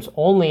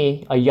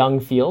only a young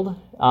field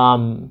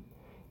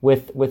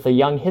with a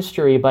young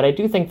history, but I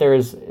do think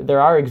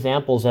there are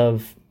examples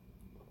of,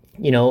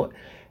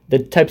 the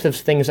types of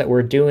things that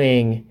we're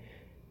doing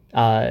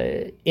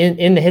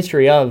in the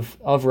history of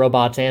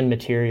robots and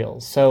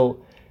materials.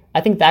 So I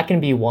think that can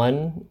be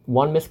one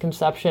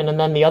misconception, and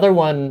then the other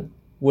one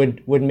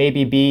would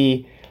maybe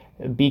be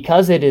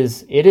because it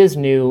is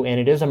new and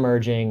it is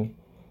emerging,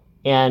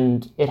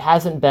 and it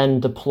hasn't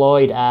been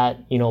deployed at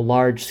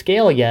large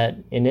scale yet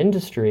in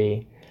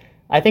industry.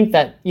 I think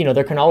that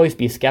there can always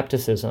be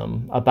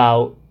skepticism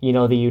about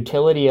the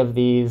utility of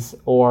these,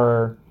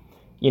 or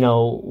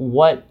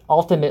what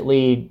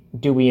ultimately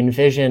do we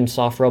envision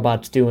soft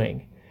robots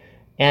doing,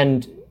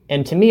 and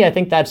to me, I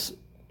think that's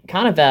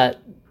kind of at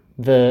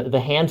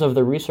the hands of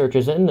the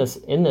researchers in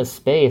this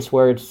space,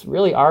 where it's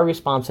really our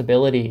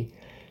responsibility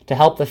to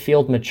help the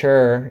field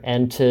mature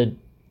and to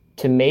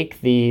make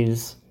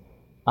these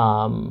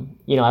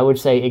I would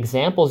say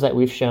examples that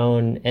we've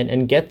shown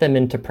and get them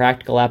into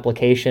practical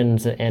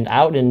applications and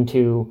out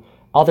into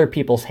other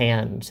people's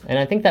hands. And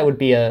I think that would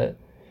be a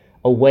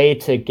way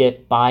to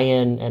get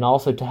buy-in and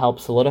also to help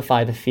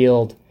solidify the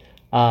field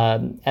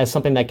as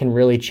something that can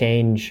really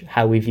change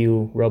how we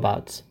view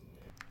robots.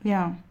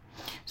 Yeah.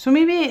 So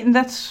maybe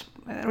that's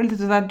related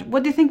to that.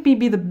 What do you think may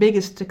be the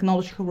biggest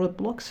technological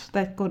roadblocks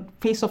that could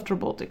face off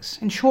robotics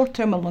in short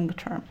term and longer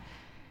term?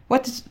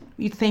 What do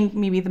you think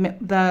maybe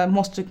the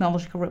most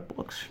technological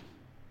roadblocks?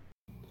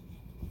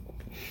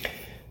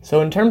 So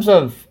in terms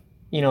of,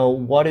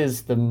 what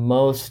is the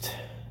most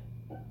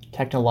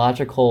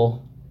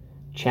technological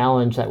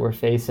challenge that we're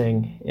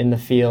facing in the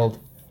field?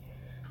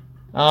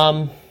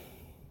 I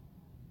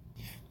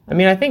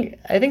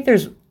think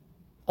there's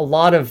a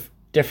lot of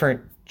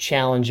different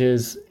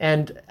challenges,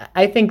 and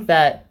I think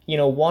that,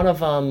 one of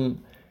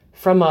them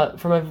from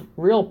a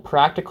real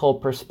practical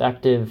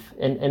perspective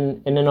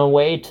and in a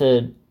way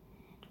to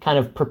kind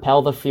of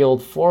propel the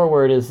field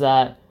forward is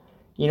that,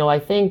 I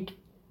think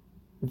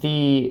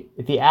the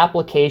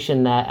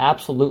application that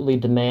absolutely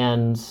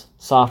demands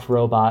soft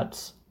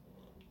robots,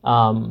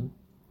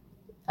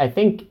 I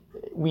think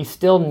we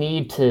still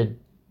need to,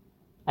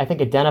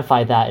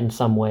 identify that in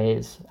some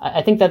ways.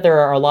 I think that there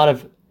are a lot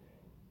of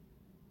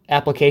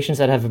applications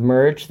that have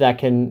emerged that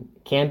can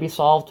be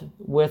solved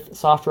with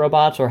soft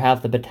robots or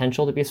have the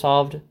potential to be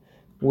solved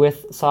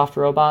with soft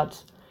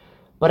robots.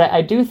 But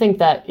I do think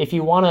that if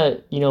you want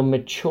to,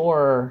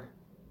 mature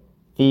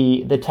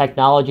the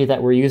technology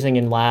that we're using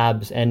in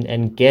labs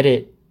and get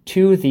it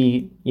to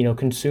the,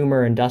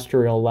 consumer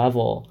industrial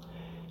level,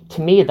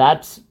 to me,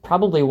 that's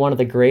probably one of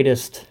the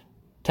greatest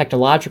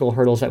technological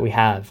hurdles that we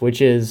have,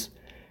 which is,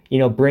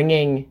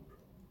 bringing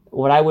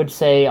what I would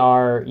say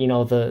are,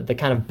 the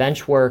kind of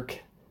benchwork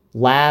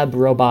lab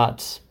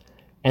robots,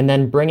 and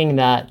then bringing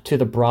that to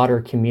the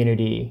broader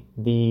community,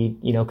 the,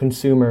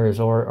 consumers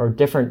or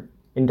different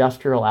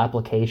industrial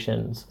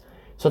applications.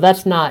 So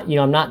that's not,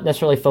 I'm not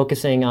necessarily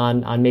focusing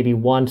on maybe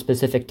one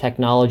specific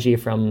technology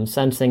from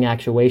sensing,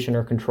 actuation,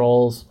 or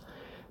controls,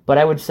 but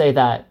I would say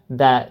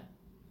that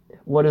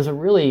what is a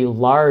really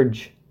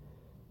large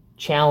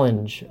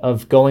challenge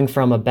of going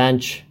from a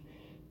bench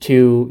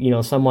to,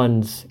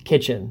 someone's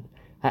kitchen,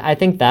 I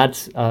think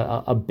that's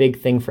a big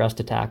thing for us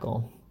to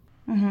tackle.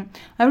 Mm-hmm.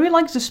 I really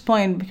like this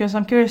point because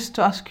I'm curious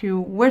to ask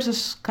you, where's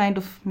this kind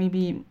of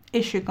maybe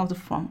issue comes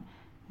from?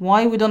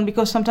 Why we don't,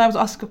 because sometimes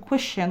ask a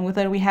question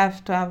whether we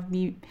have to have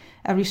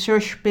a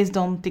research based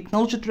on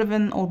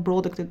technology-driven or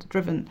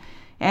product-driven.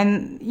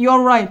 And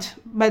you're right,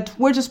 but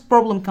where does this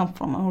problem come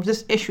from, or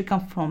this issue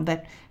come from,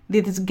 that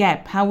this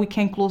gap, how we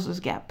can close this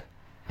gap?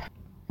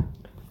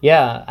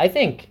 Yeah, I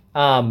think,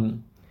 to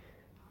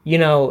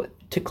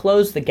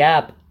close the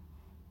gap,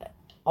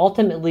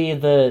 ultimately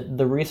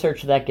the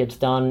research that gets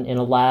done in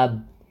a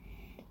lab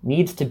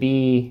needs to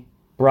be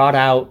brought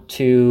out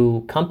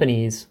to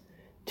companies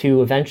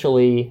to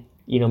eventually,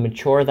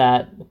 mature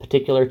that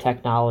particular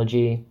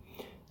technology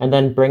and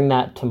then bring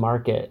that to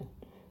market.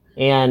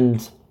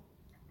 And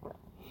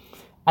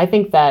I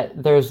think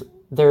that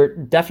there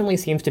definitely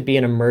seems to be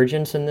an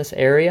emergence in this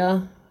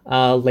area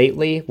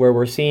lately, where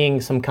we're seeing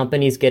some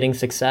companies getting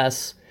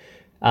success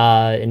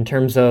in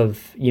terms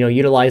of,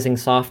 utilizing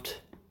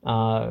soft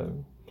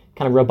kind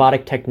of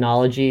robotic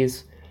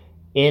technologies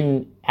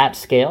at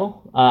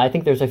scale. I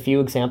think there's a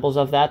few examples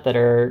of that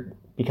are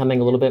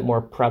becoming a little bit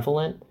more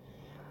prevalent.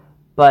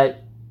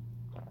 But,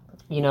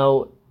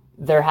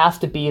 there has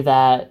to be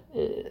that,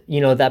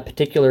 that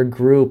particular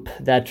group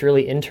that's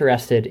really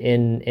interested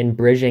in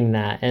bridging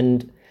that.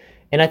 And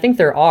And I think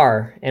there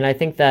are. And I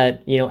think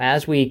that,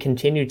 as we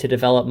continue to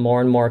develop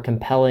more and more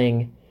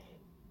compelling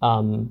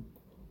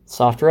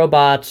soft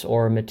robots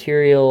or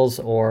materials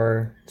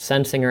or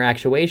sensing or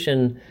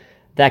actuation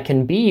that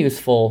can be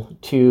useful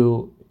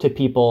to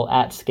people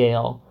at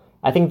scale,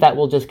 I think that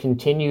will just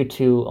continue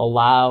to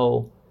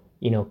allow,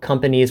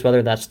 companies,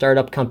 whether that's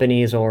startup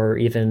companies or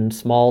even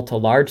small to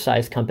large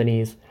size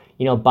companies,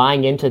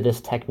 buying into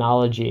this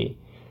technology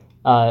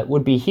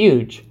would be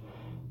huge.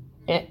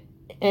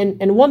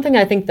 And one thing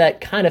I think that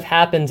kind of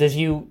happens is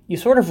you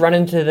sort of run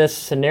into this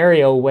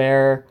scenario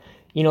where,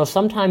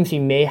 sometimes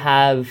you may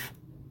have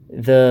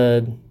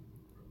the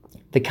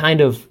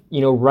kind of,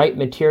 right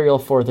material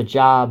for the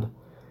job,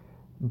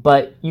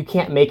 but you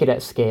can't make it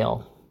at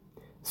scale.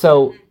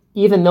 So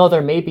even though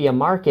there may be a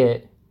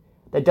market,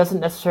 that doesn't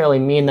necessarily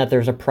mean that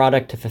there's a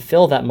product to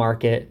fulfill that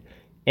market.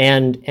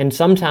 And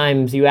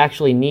sometimes you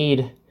actually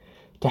need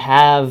to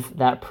have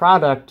that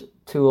product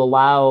to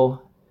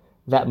allow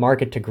that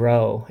market to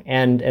grow.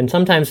 And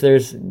sometimes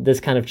there's this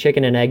kind of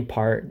chicken and egg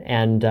part.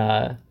 And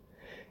that,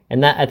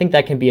 I think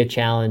that can be a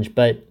challenge.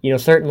 But,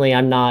 certainly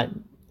I'm not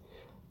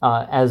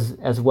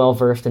as well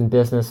versed in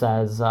business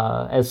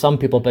as some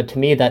people, but to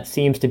me that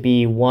seems to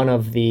be one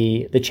of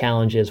the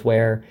challenges,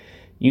 where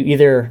you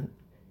either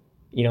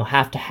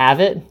have to have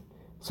it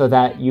so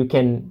that you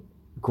can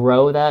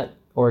grow that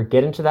or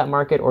get into that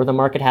market, or the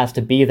market has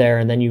to be there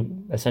and then you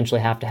essentially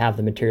have to have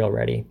the material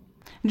ready.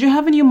 Do you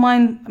have in your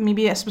mind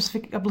maybe a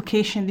specific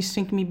application this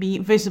thing may be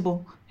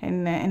visible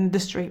in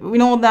industry? We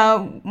know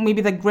that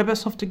maybe the gribber,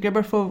 soft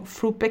gribber for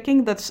fruit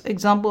picking, that's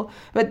example,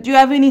 but do you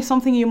have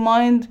something in your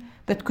mind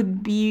that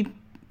could be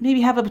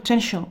maybe have a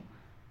potential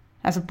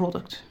as a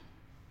product?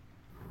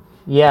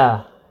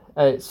 Yeah,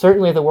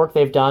 certainly the work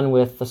they've done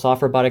with the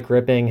soft robotic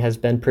gripping has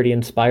been pretty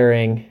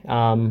inspiring.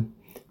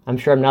 I'm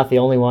sure I'm not the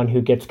only one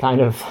who gets kind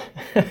of,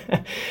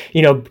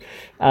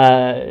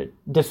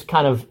 just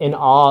kind of in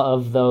awe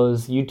of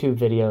those YouTube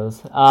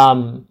videos.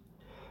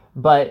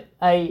 But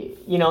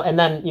and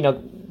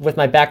then, with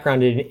my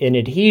background in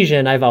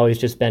adhesion, I've always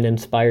just been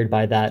inspired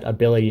by that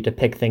ability to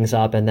pick things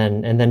up and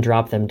then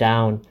drop them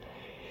down.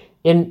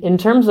 In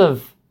terms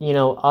of,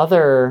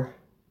 other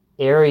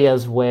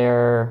areas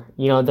where,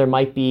 there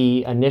might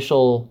be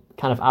initial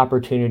kind of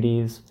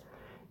opportunities,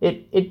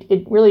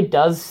 it really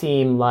does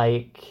seem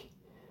like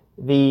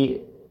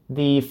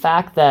the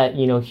fact that,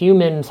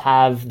 humans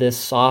have this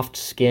soft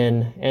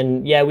skin,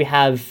 and yeah, we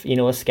have,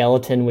 a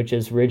skeleton which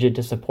is rigid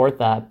to support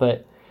that,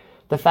 but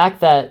the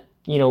fact that,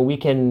 we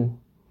can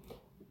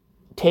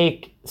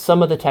take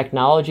some of the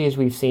technologies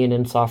we've seen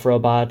in soft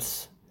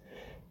robots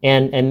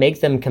and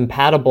make them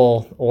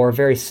compatible or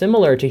very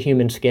similar to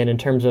human skin in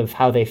terms of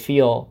how they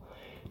feel,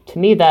 to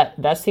me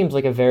that seems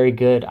like a very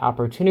good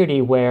opportunity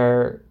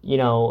where,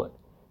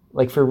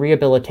 like for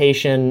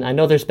rehabilitation, I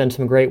know there's been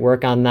some great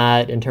work on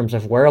that in terms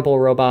of wearable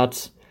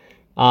robots.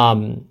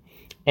 And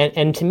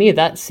to me,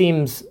 that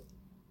seems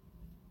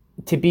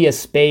to be a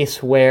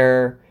space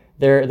where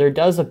there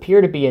does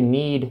appear to be a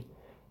need,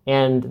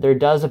 and there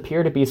does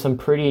appear to be some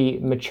pretty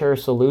mature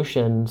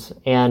solutions.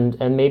 And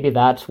maybe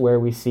that's where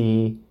we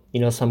see,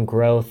 some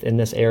growth in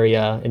this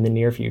area in the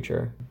near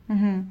future.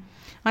 Mm-hmm.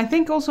 I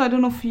think also, I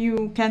don't know if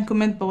you can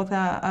comment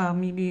about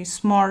maybe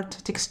smart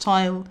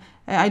textile.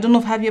 I don't know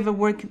if have you ever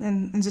worked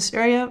in this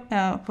area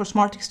for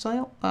smart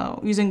textile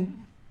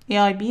using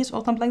AIBs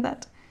or something like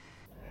that?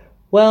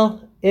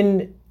 Well,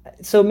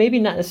 so maybe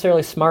not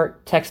necessarily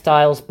smart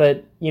textiles,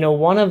 but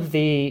one of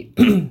the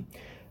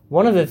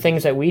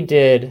things that we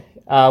did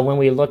when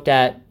we looked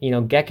at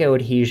gecko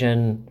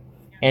adhesion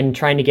and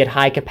trying to get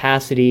high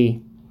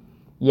capacity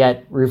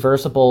yet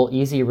reversible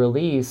easy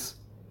release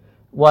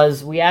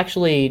was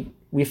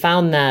we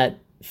found that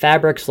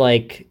fabrics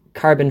like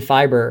carbon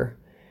fiber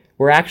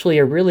were actually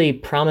a really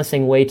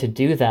promising way to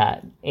do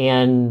that.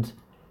 And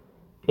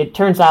it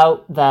turns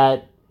out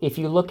that if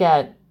you look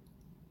at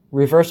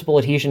reversible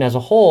adhesion as a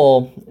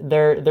whole,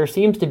 there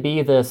seems to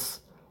be this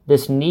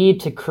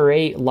need to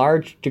create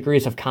large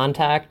degrees of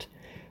contact,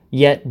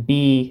 yet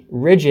be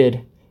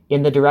rigid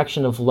in the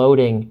direction of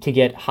loading to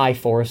get high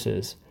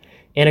forces.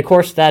 And of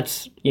course,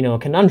 that's a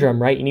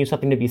conundrum, right? You need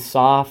something to be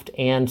soft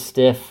and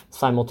stiff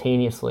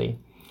simultaneously.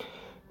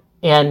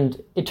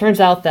 And it turns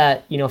out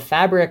that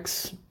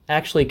fabrics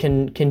actually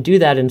can do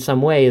that in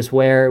some ways,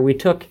 where we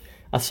took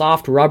a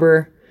soft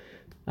rubber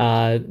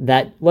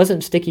that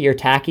wasn't sticky or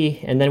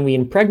tacky, and then we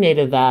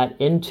impregnated that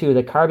into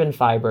the carbon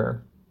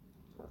fiber,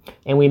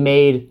 and we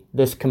made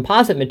this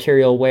composite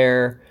material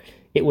where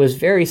it was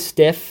very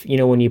stiff,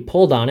 when you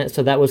pulled on it,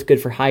 so that was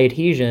good for high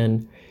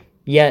adhesion,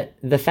 yet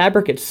the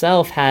fabric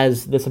itself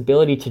has this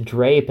ability to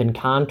drape and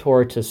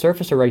contour to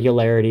surface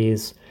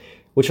irregularities,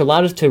 which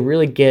allowed us to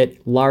really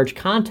get large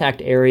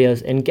contact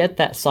areas and get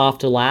that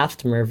soft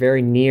elastomer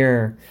very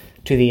near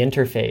to the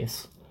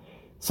interface.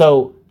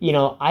 So,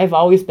 I've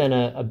always been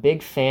a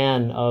big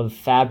fan of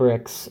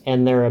fabrics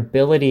and their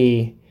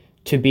ability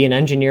to be an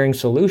engineering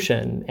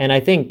solution. And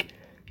I think,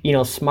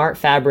 smart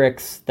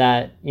fabrics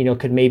that,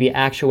 could maybe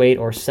actuate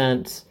or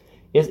sense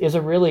is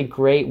a really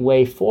great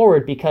way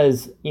forward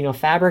because,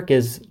 fabric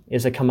is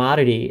a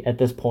commodity at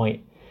this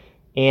point.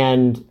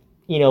 And,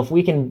 if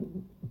we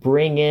can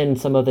bring in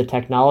some of the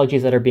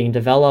technologies that are being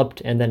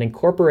developed and then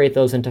incorporate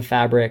those into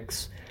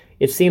fabrics,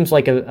 it seems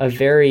like a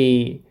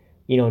very,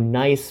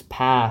 nice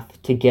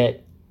path to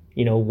get,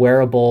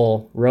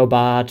 wearable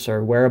robots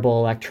or wearable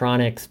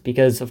electronics,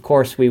 because of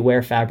course we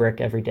wear fabric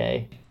every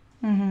day.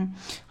 Mm-hmm.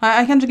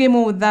 I can't agree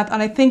more with that.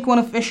 And I think one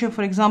of the issues,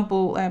 for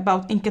example,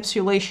 about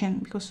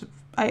encapsulation, because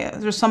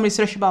there's some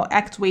research about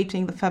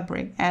actuating the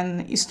fabric,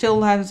 and you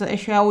still have the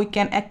issue how we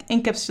can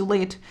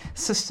encapsulate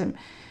system.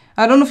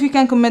 I don't know if you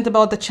can comment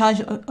about the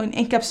challenge on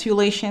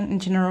encapsulation in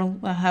general,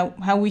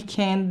 how we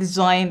can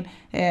design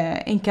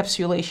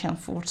encapsulation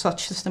for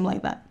such system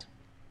like that.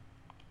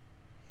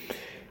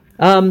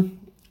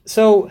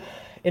 So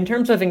in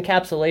terms of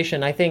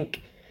encapsulation, I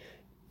think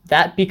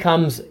that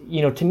becomes,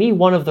 to me,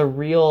 one of the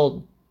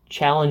real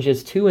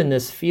challenges too in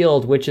this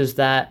field, which is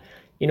that,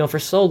 for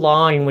so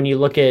long, when you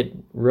look at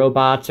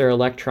robots or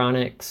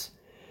electronics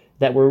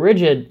that were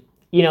rigid,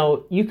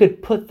 you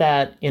could put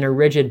that in a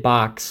rigid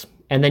box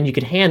and then you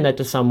could hand that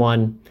to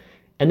someone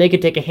and they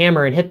could take a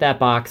hammer and hit that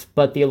box,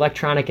 but the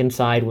electronic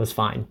inside was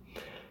fine.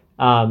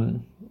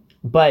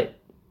 But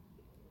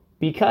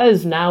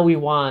because now we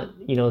want,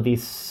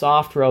 these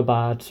soft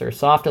robots or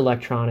soft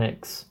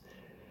electronics,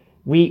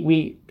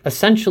 we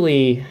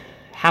essentially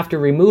have to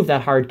remove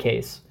that hard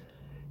case.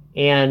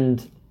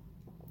 And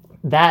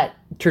that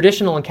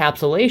traditional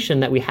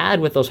encapsulation that we had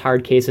with those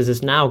hard cases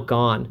is now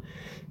gone.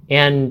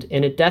 And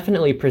it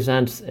definitely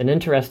presents an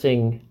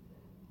interesting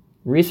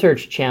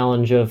research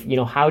challenge of,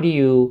 how do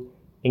you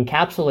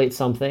encapsulate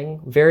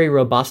something very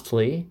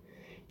robustly,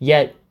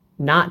 yet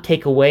not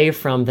take away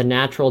from the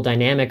natural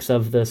dynamics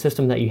of the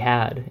system that you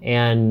had.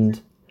 And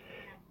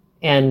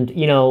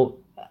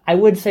I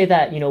would say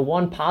that,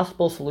 one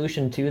possible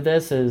solution to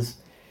this is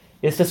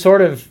to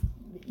sort of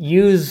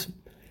use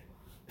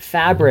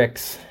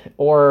fabrics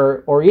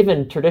or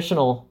even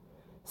traditional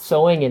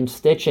sewing and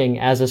stitching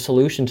as a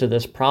solution to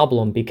this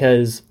problem,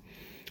 because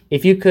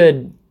if you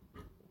could,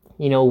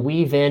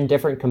 weave in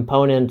different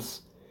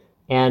components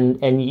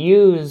and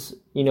use,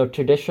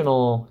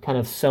 traditional kind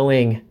of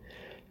sewing,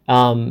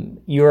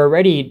 you're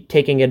already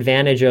taking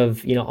advantage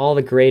of, all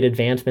the great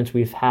advancements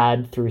we've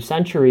had through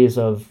centuries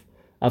of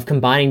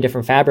combining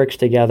different fabrics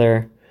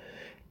together,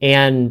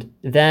 and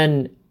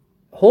then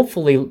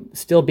hopefully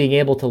still being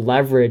able to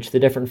leverage the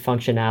different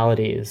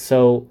functionalities.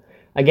 So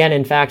again,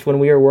 in fact, when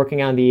we were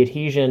working on the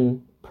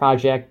adhesion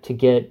project to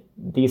get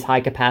these high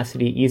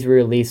capacity, easy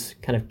release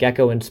kind of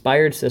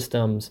gecko-inspired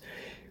systems,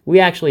 we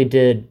actually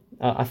did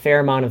a fair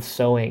amount of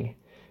sewing.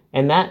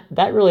 And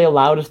that really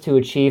allowed us to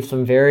achieve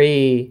some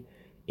very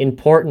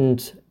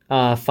important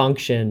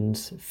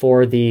functions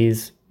for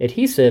these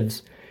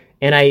adhesives.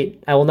 And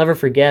I will never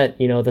forget,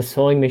 the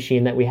sewing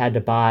machine that we had to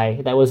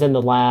buy that was in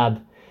the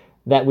lab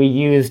that we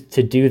used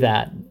to do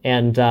that.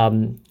 And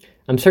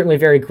I'm certainly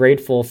very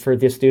grateful for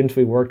the students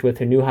we worked with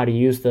who knew how to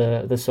use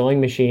the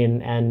sewing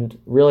machine and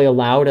really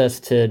allowed us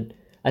to,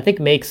 I think,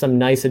 make some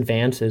nice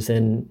advances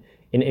in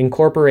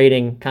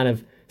incorporating kind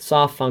of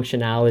soft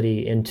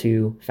functionality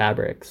into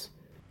fabrics.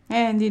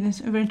 Yeah, indeed, it's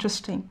very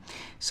interesting.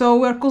 So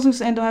we're closing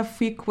this end. I have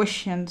 3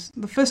 questions.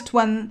 The first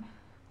one,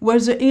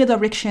 was there any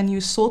direction you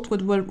thought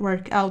would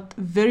work out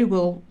very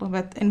well,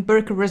 but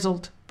empirical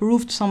result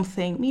proved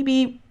something?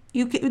 Maybe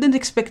you didn't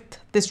expect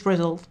this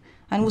result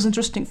and was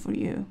interesting for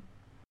you.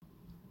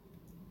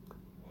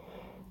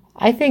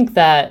 I think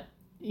that,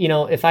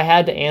 if I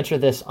had to answer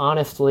this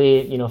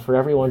honestly, for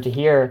everyone to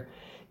hear,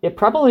 it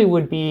probably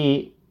would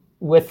be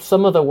with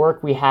some of the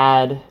work we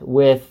had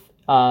with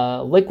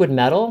liquid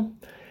metal,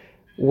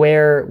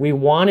 where we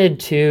wanted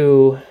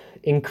to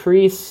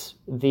increase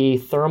the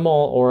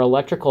thermal or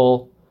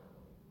electrical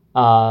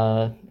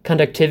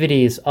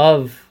conductivities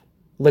of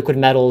liquid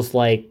metals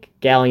like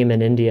gallium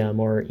and indium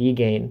or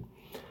e-gain.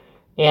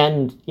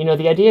 And,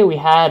 the idea we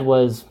had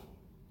was,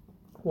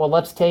 well,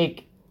 let's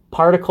take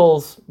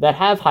particles that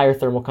have higher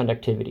thermal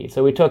conductivity.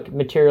 So we took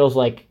materials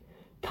like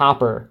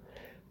copper,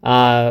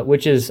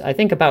 which is, I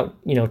think, about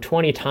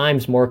 20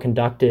 times more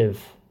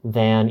conductive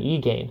than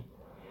e-gain.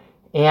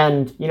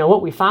 And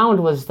what we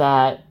found was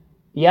that,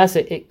 yes,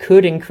 it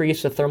could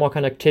increase the thermal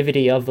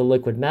conductivity of the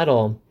liquid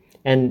metal.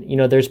 And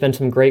there's been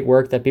some great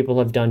work that people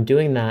have done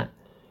doing that.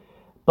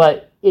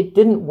 But it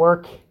didn't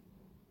work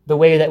the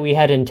way that we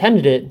had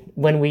intended it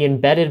when we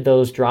embedded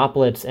those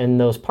droplets and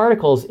those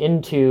particles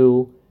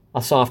into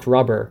a soft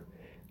rubber,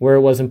 where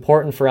it was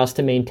important for us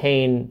to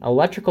maintain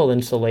electrical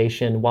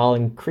insulation while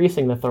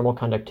increasing the thermal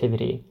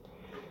conductivity.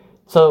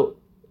 So,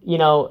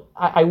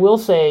 I will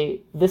say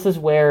this is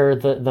where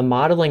the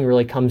modeling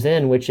really comes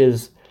in, which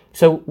is,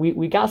 so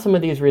we got some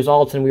of these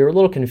results and we were a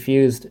little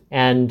confused.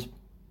 And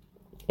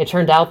it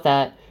turned out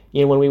that,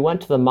 when we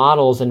went to the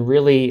models and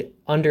really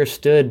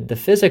understood the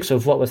physics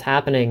of what was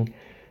happening,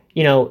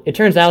 it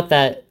turns out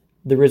that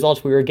the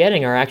results we were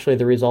getting are actually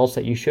the results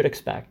that you should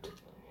expect.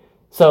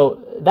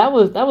 So that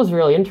was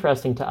really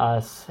interesting to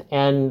us.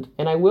 And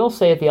I will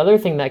say the other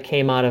thing that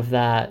came out of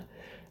that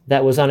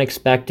that was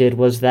unexpected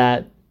was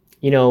that,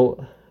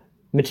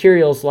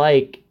 materials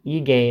like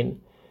e-gain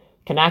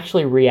can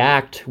actually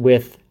react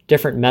with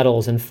different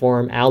metals and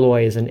form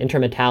alloys and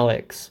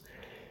intermetallics.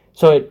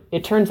 So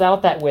it turns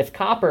out that with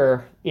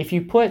copper, if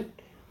you put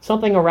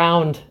something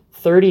around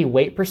 30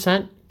 weight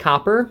percent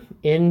copper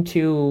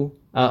into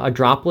a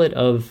droplet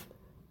of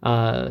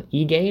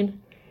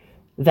e-gain,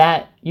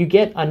 that you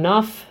get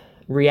enough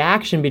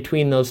reaction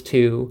between those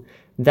two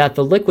that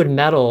the liquid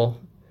metal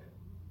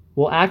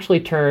will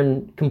actually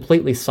turn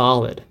completely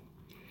solid.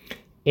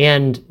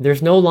 And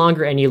there's no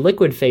longer any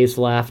liquid phase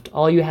left.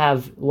 All you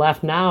have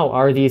left now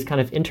are these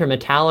kind of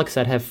intermetallics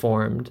that have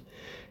formed.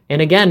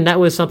 And again, that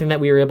was something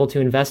that we were able to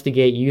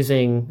investigate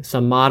using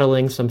some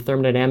modeling, some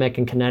thermodynamic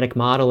and kinetic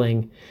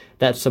modeling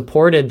that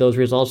supported those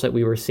results that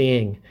we were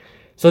seeing.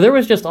 So there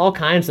was just all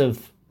kinds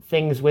of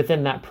things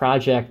within that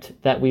project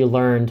that we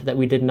learned that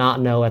we did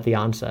not know at the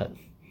onset.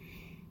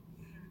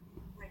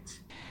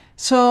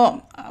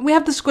 So we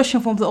have this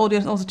question from the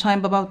audience all the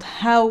time about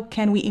how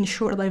can we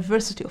ensure a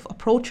diversity of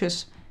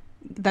approaches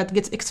that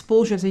gets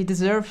exposure they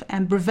deserve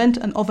and prevent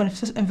an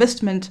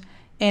over-investment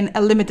in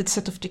a limited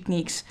set of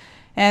techniques.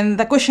 And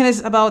the question is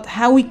about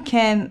how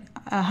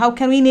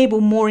can we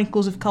enable more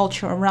inclusive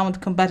culture around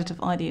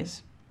competitive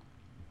ideas?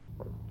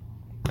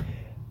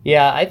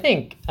 Yeah,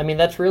 I mean,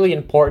 that's really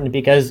important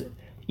because,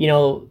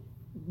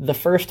 the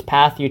first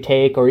path you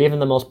take or even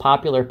the most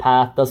popular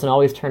path doesn't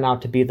always turn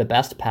out to be the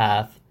best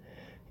path.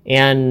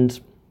 And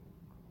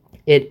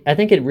I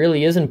think it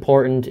really is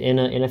important in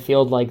a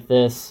field like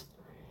this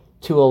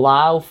to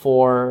allow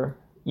for,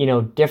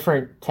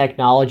 different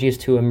technologies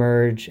to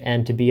emerge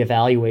and to be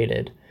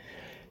evaluated.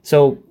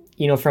 So,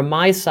 from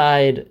my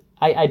side,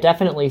 I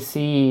definitely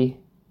see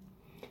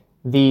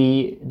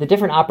the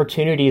different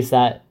opportunities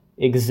that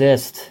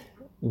exist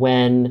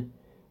when,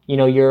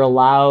 you're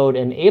allowed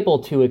and able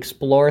to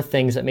explore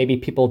things that maybe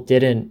people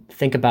didn't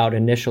think about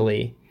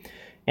initially.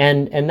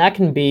 And that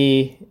can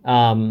be,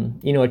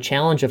 a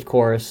challenge, of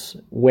course,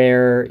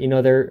 where,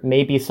 there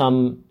may be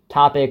some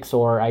topics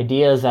or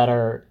ideas that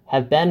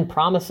have been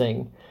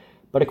promising.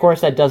 But of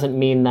course, that doesn't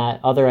mean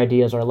that other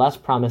ideas are less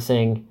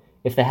promising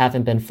if they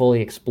haven't been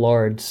fully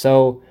explored.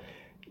 So,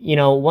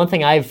 one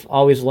thing I've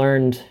always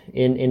learned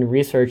in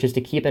research is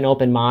to keep an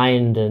open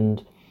mind.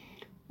 And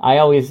I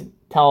always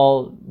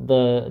tell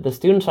the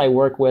students I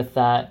work with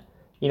that,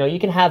 you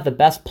can have the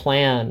best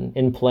plan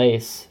in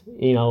place,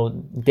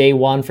 day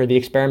one for the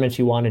experiments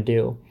you want to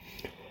do.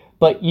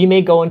 But you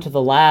may go into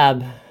the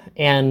lab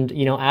and,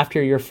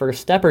 after your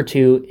first step or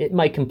two, it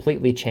might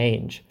completely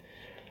change.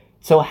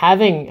 So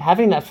having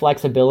that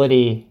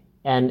flexibility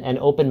and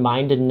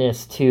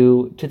open-mindedness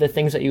to the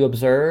things that you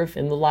observe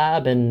in the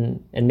lab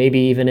and maybe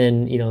even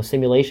in,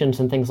 simulations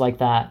and things like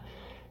that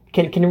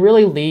can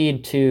really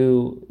lead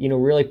to,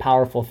 really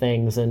powerful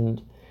things.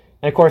 And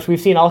of course, we've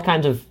seen all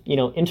kinds of,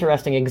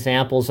 interesting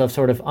examples of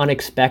sort of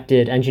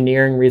unexpected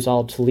engineering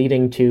results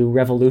leading to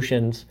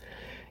revolutions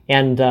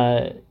and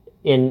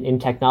in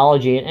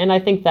technology. And I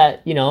think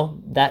that,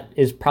 that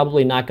is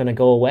probably not going to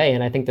go away.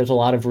 And I think there's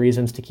a lot of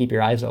reasons to keep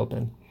your eyes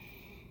open.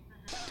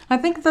 I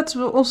think that's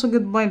also a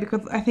good point,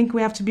 because I think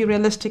we have to be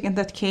realistic in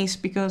that case,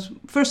 because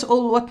first of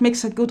all, what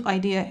makes a good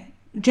idea,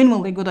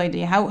 genuinely good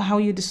idea, how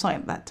you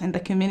decide that in the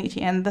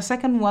community. And the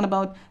second one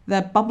about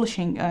the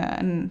publishing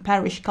and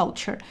parish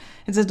culture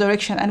in this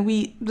direction. And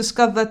we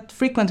discuss that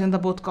frequently in the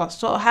podcast.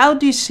 So how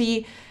do you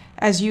see,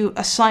 as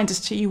a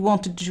scientist, you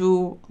want to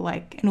do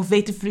like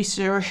innovative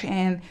research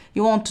and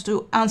you want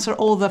to answer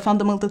all the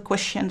fundamental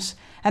questions,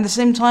 and at the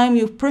same time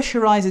you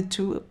pressurize it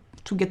to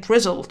get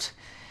result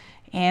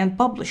and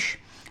publish?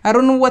 I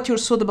don't know what your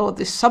thought about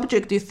this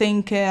subject. Do you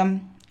think,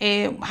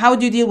 how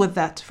do you deal with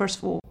that, first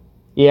of all?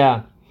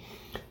 Yeah,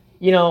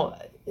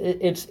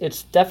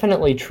 it's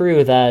definitely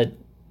true that,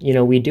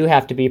 we do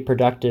have to be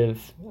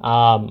productive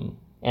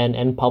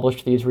and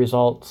publish these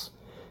results.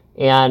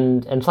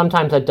 And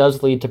sometimes that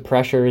does lead to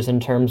pressures in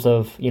terms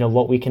of,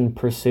 what we can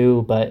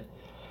pursue. But,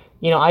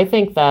 I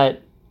think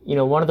that,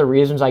 one of the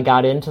reasons I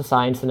got into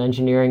science and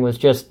engineering was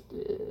just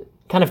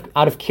kind of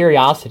out of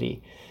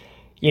curiosity.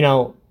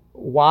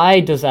 Why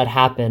does that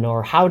happen?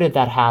 Or how did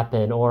that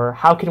happen? Or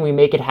how can we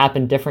make it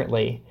happen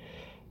differently?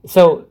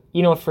 So,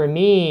 for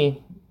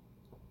me,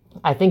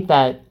 I think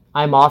that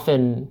I'm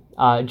often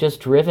just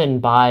driven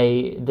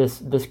by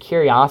this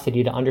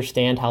curiosity to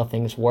understand how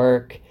things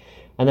work.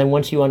 And then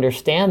once you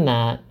understand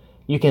that,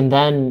 you can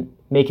then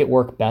make it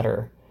work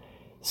better.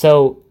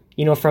 So,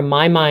 from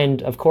my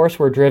mind, of course,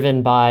 we're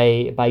driven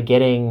by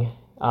getting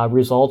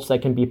results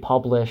that can be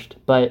published.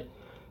 But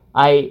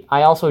I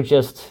also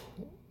just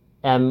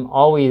am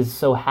always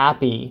so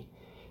happy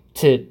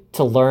to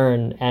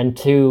learn and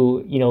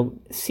to,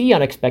 see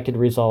unexpected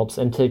results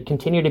and to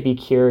continue to be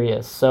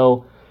curious.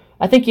 So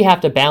I think you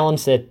have to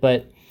balance it,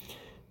 but,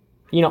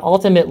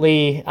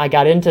 ultimately I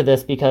got into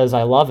this because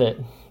I love it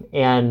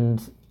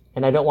and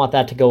I don't want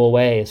that to go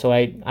away. So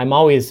I'm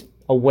always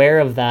aware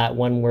of that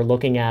when we're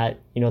looking at,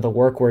 the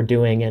work we're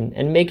doing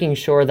and making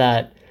sure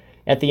that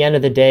at the end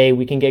of the day,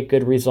 we can get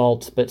good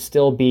results, but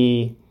still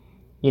be,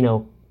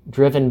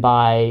 driven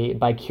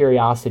by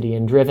curiosity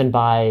and driven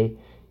by,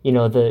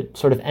 the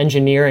sort of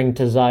engineering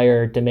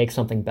desire to make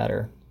something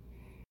better.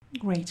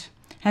 Great.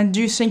 And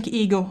do you think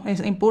ego is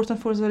important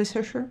for the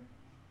researcher?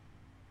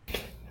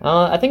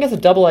 I think it's a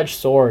double-edged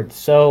sword.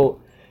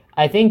 So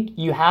I think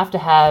you have to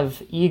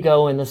have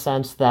ego in the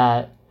sense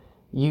that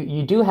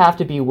you do have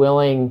to be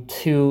willing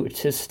to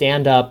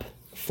stand up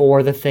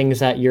for the things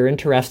that you're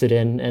interested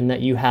in and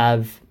that you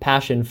have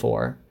passion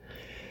for.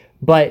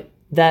 But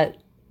that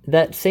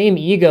same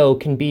ego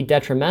can be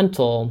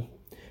detrimental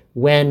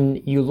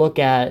when you look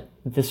at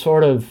the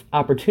sort of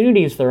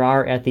opportunities there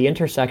are at the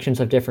intersections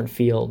of different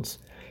fields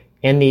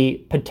and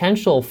the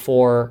potential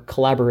for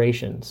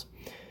collaborations.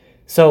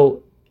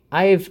 So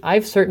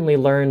I've certainly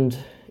learned,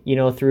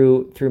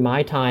 through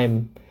my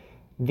time,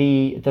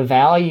 the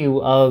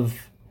value of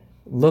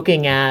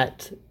looking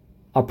at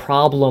a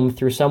problem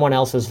through someone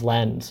else's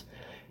lens.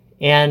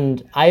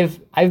 And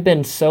I've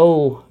been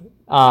so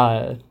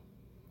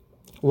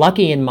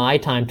lucky in my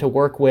time to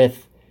work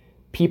with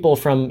people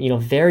from,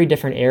 very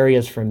different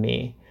areas from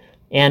me.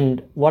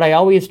 And what I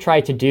always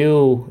try to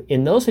do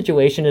in those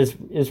situations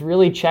is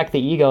really check the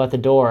ego at the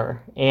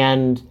door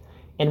and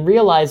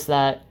realize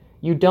that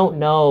you don't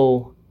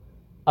know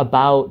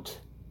about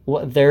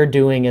what they're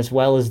doing as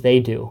well as they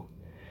do.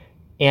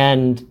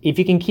 And if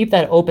you can keep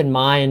that open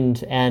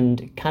mind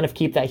and kind of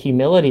keep that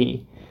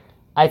humility,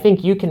 I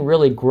think you can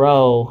really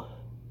grow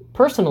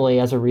personally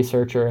as a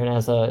researcher and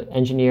as an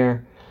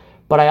engineer.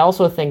 But I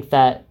also think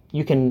that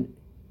you can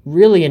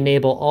really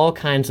enable all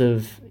kinds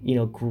of,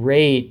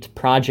 great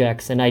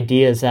projects and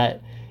ideas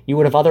that you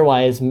would have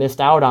otherwise missed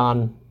out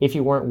on if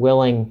you weren't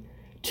willing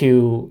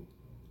to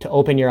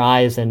open your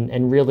eyes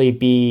and really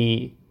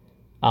be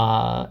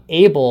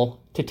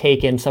able to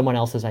take in someone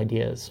else's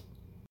ideas.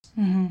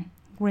 Mm-hmm.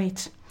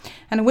 Great.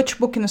 And which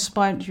book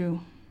inspired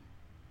you?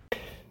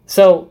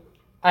 So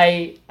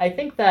I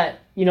think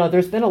that,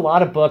 there's been a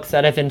lot of books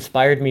that have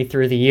inspired me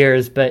through the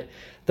years, but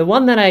the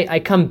one that I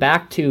come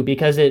back to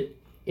because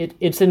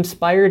it's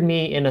inspired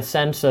me in a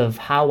sense of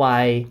how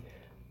I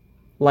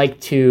like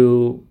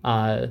to,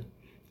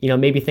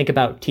 maybe think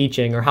about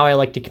teaching or how I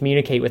like to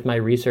communicate with my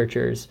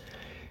researchers,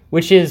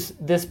 which is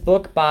this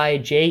book by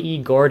J.E.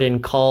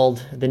 Gordon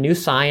called The New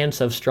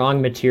Science of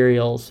Strong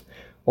Materials,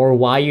 or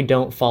Why You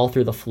Don't Fall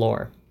Through the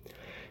Floor.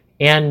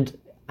 And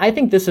I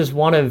think this is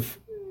one of,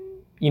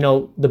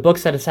 the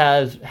books that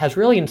has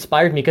really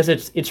inspired me because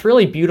it's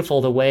really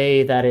beautiful the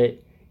way that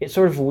it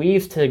sort of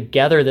weaves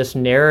together this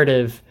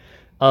narrative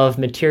of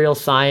material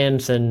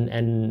science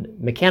and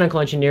mechanical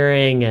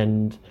engineering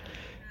and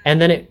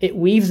then it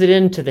weaves it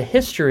into the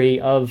history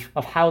of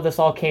how this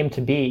all came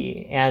to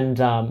be. And,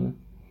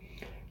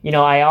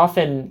 I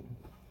often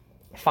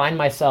find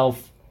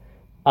myself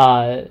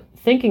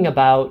thinking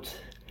about,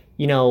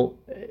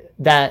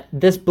 that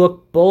this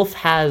book both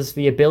has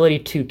the ability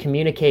to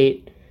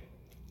communicate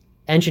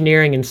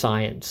engineering and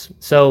science.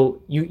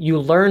 So you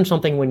learn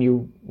something when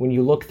you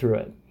look through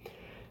it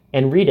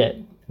and read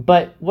it.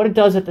 But what it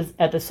does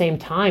at the same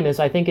time is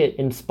I think it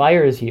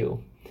inspires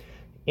you.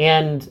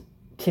 And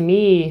to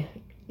me,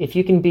 if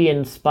you can be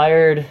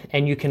inspired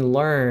and you can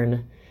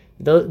learn,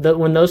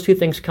 when those two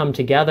things come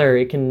together,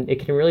 it can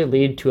really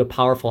lead to a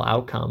powerful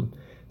outcome.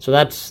 So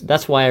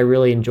that's why I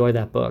really enjoy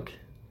that book.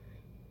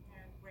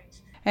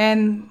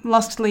 And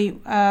lastly,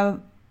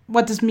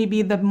 what is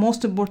maybe the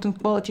most important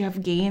quality you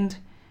have gained?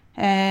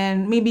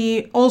 And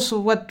maybe also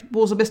what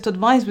was the best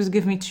advice was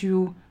given to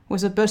you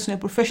as a person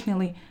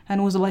professionally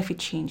and was life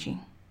changing?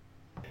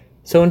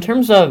 So in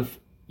terms of,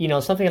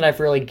 something that I've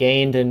really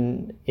gained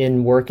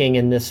in working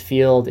in this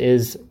field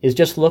is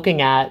just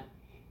looking at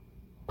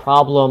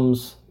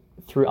problems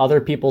through other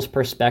people's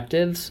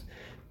perspectives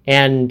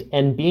and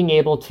being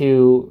able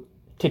to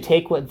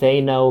take what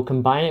they know,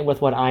 combine it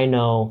with what I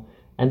know,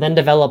 and then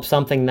develop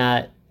something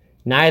that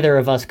neither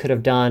of us could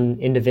have done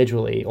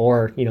individually.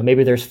 Or,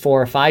 maybe there's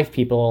 4 or 5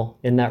 people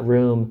in that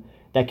room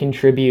that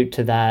contribute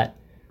to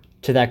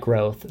that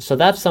growth. So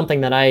that's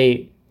something that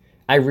I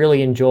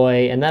really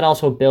enjoy, and that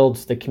also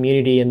builds the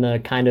community and the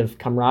kind of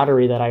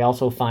camaraderie that I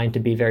also find to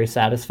be very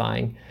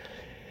satisfying.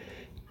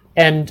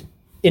 And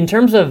in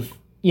terms of,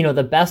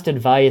 the best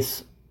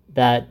advice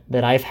that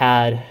I've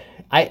had,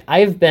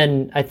 I've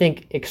been, I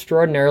think,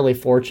 extraordinarily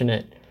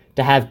fortunate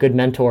to have good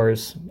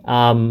mentors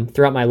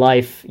throughout my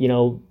life,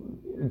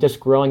 just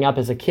growing up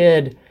as a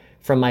kid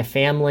from my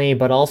family,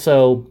 but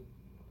also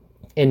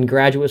in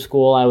graduate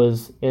school. I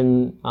was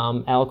in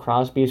Al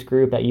Crosby's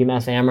group at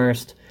UMass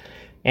Amherst,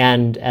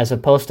 and as a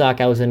postdoc,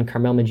 I was in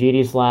Carmel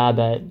Majidi's lab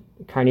at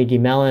Carnegie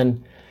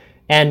Mellon,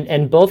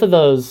 and both of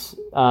those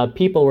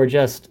people were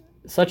just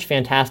such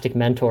fantastic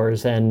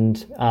mentors,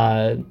 and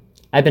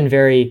I've been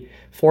very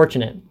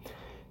fortunate.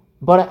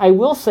 But I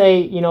will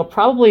say,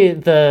 probably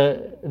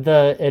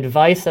the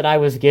advice that I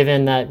was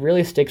given that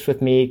really sticks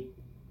with me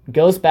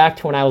goes back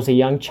to when I was a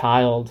young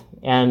child,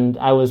 and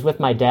I was with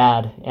my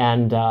dad,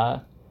 and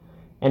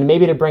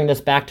maybe to bring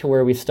this back to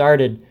where we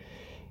started,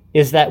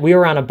 is that we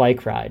were on a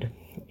bike ride.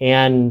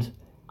 And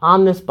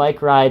on this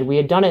bike ride, we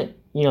had done it,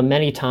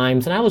 many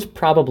times, and I was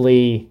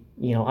probably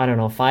I don't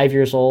know, 5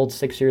 years old,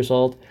 6 years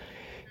old.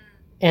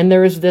 And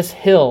there was this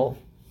hill.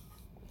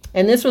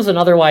 And this was an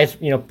otherwise,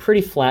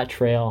 pretty flat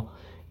trail.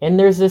 And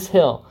there's this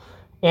hill.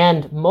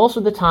 And most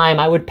of the time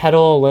I would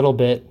pedal a little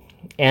bit,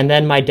 and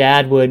then my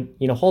dad would,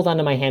 hold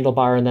onto my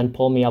handlebar and then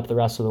pull me up the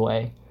rest of the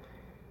way.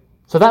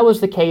 So that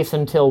was the case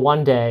until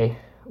one day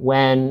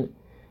when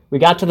we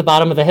got to the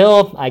bottom of the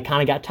hill. I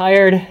kind of got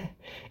tired,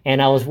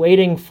 and I was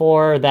waiting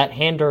for that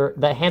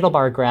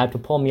handlebar grab to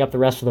pull me up the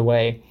rest of the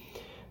way,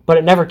 but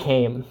it never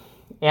came.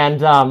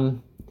 And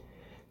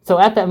so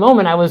at that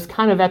moment, I was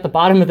kind of at the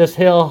bottom of this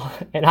hill,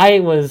 and I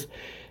was,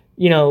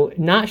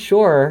 not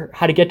sure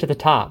how to get to the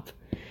top.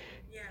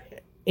 Yeah.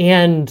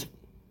 And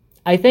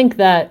I think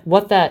that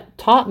what that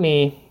taught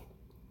me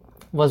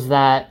was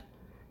that,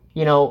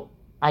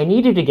 I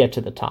needed to get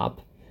to the top.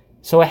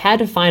 So I had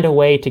to find a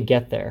way to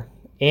get there.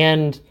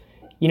 And,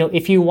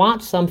 if you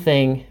want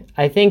something,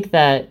 I think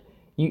that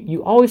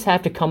you always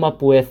have to come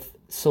up with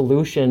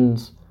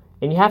solutions,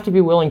 and you have to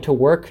be willing to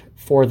work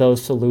for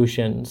those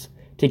solutions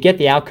to get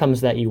the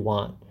outcomes that you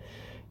want.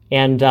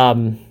 And,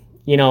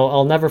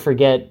 I'll never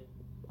forget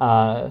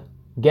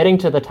getting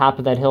to the top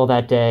of that hill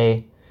that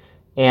day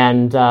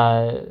and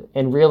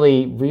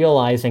really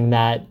realizing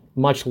that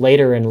much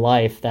later in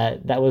life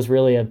that was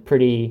really a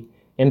pretty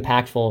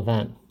impactful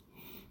event.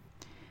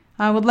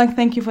 I would like to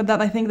thank you for that.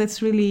 I think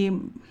that's really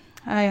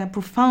a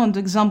profound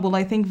example.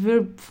 I think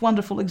very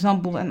wonderful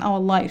example in our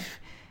life.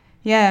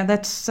 Yeah,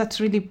 that's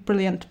really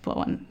brilliant,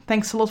 Pawan.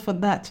 Thanks a lot for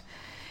that.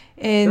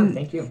 Sure,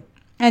 thank you.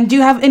 And do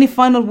you have any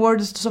final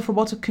words to the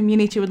robotic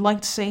community you would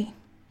like to say?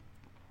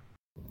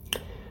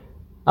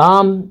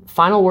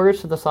 Final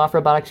words to the soft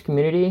robotics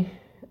community.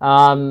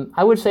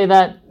 I would say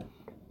that,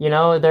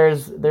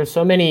 there's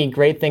so many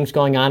great things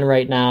going on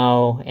right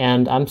now,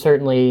 and I'm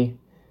certainly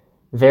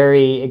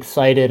very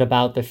excited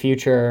about the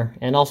future,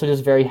 and also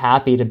just very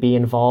happy to be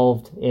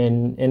involved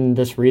in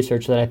this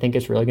research that I think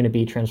is really going to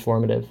be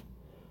transformative.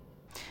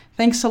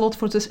 Thanks a lot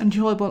for this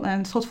enjoyable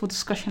and thoughtful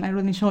discussion. I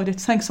really enjoyed it.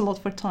 Thanks a lot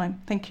for your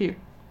time. Thank you.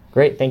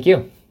 Great, thank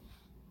you.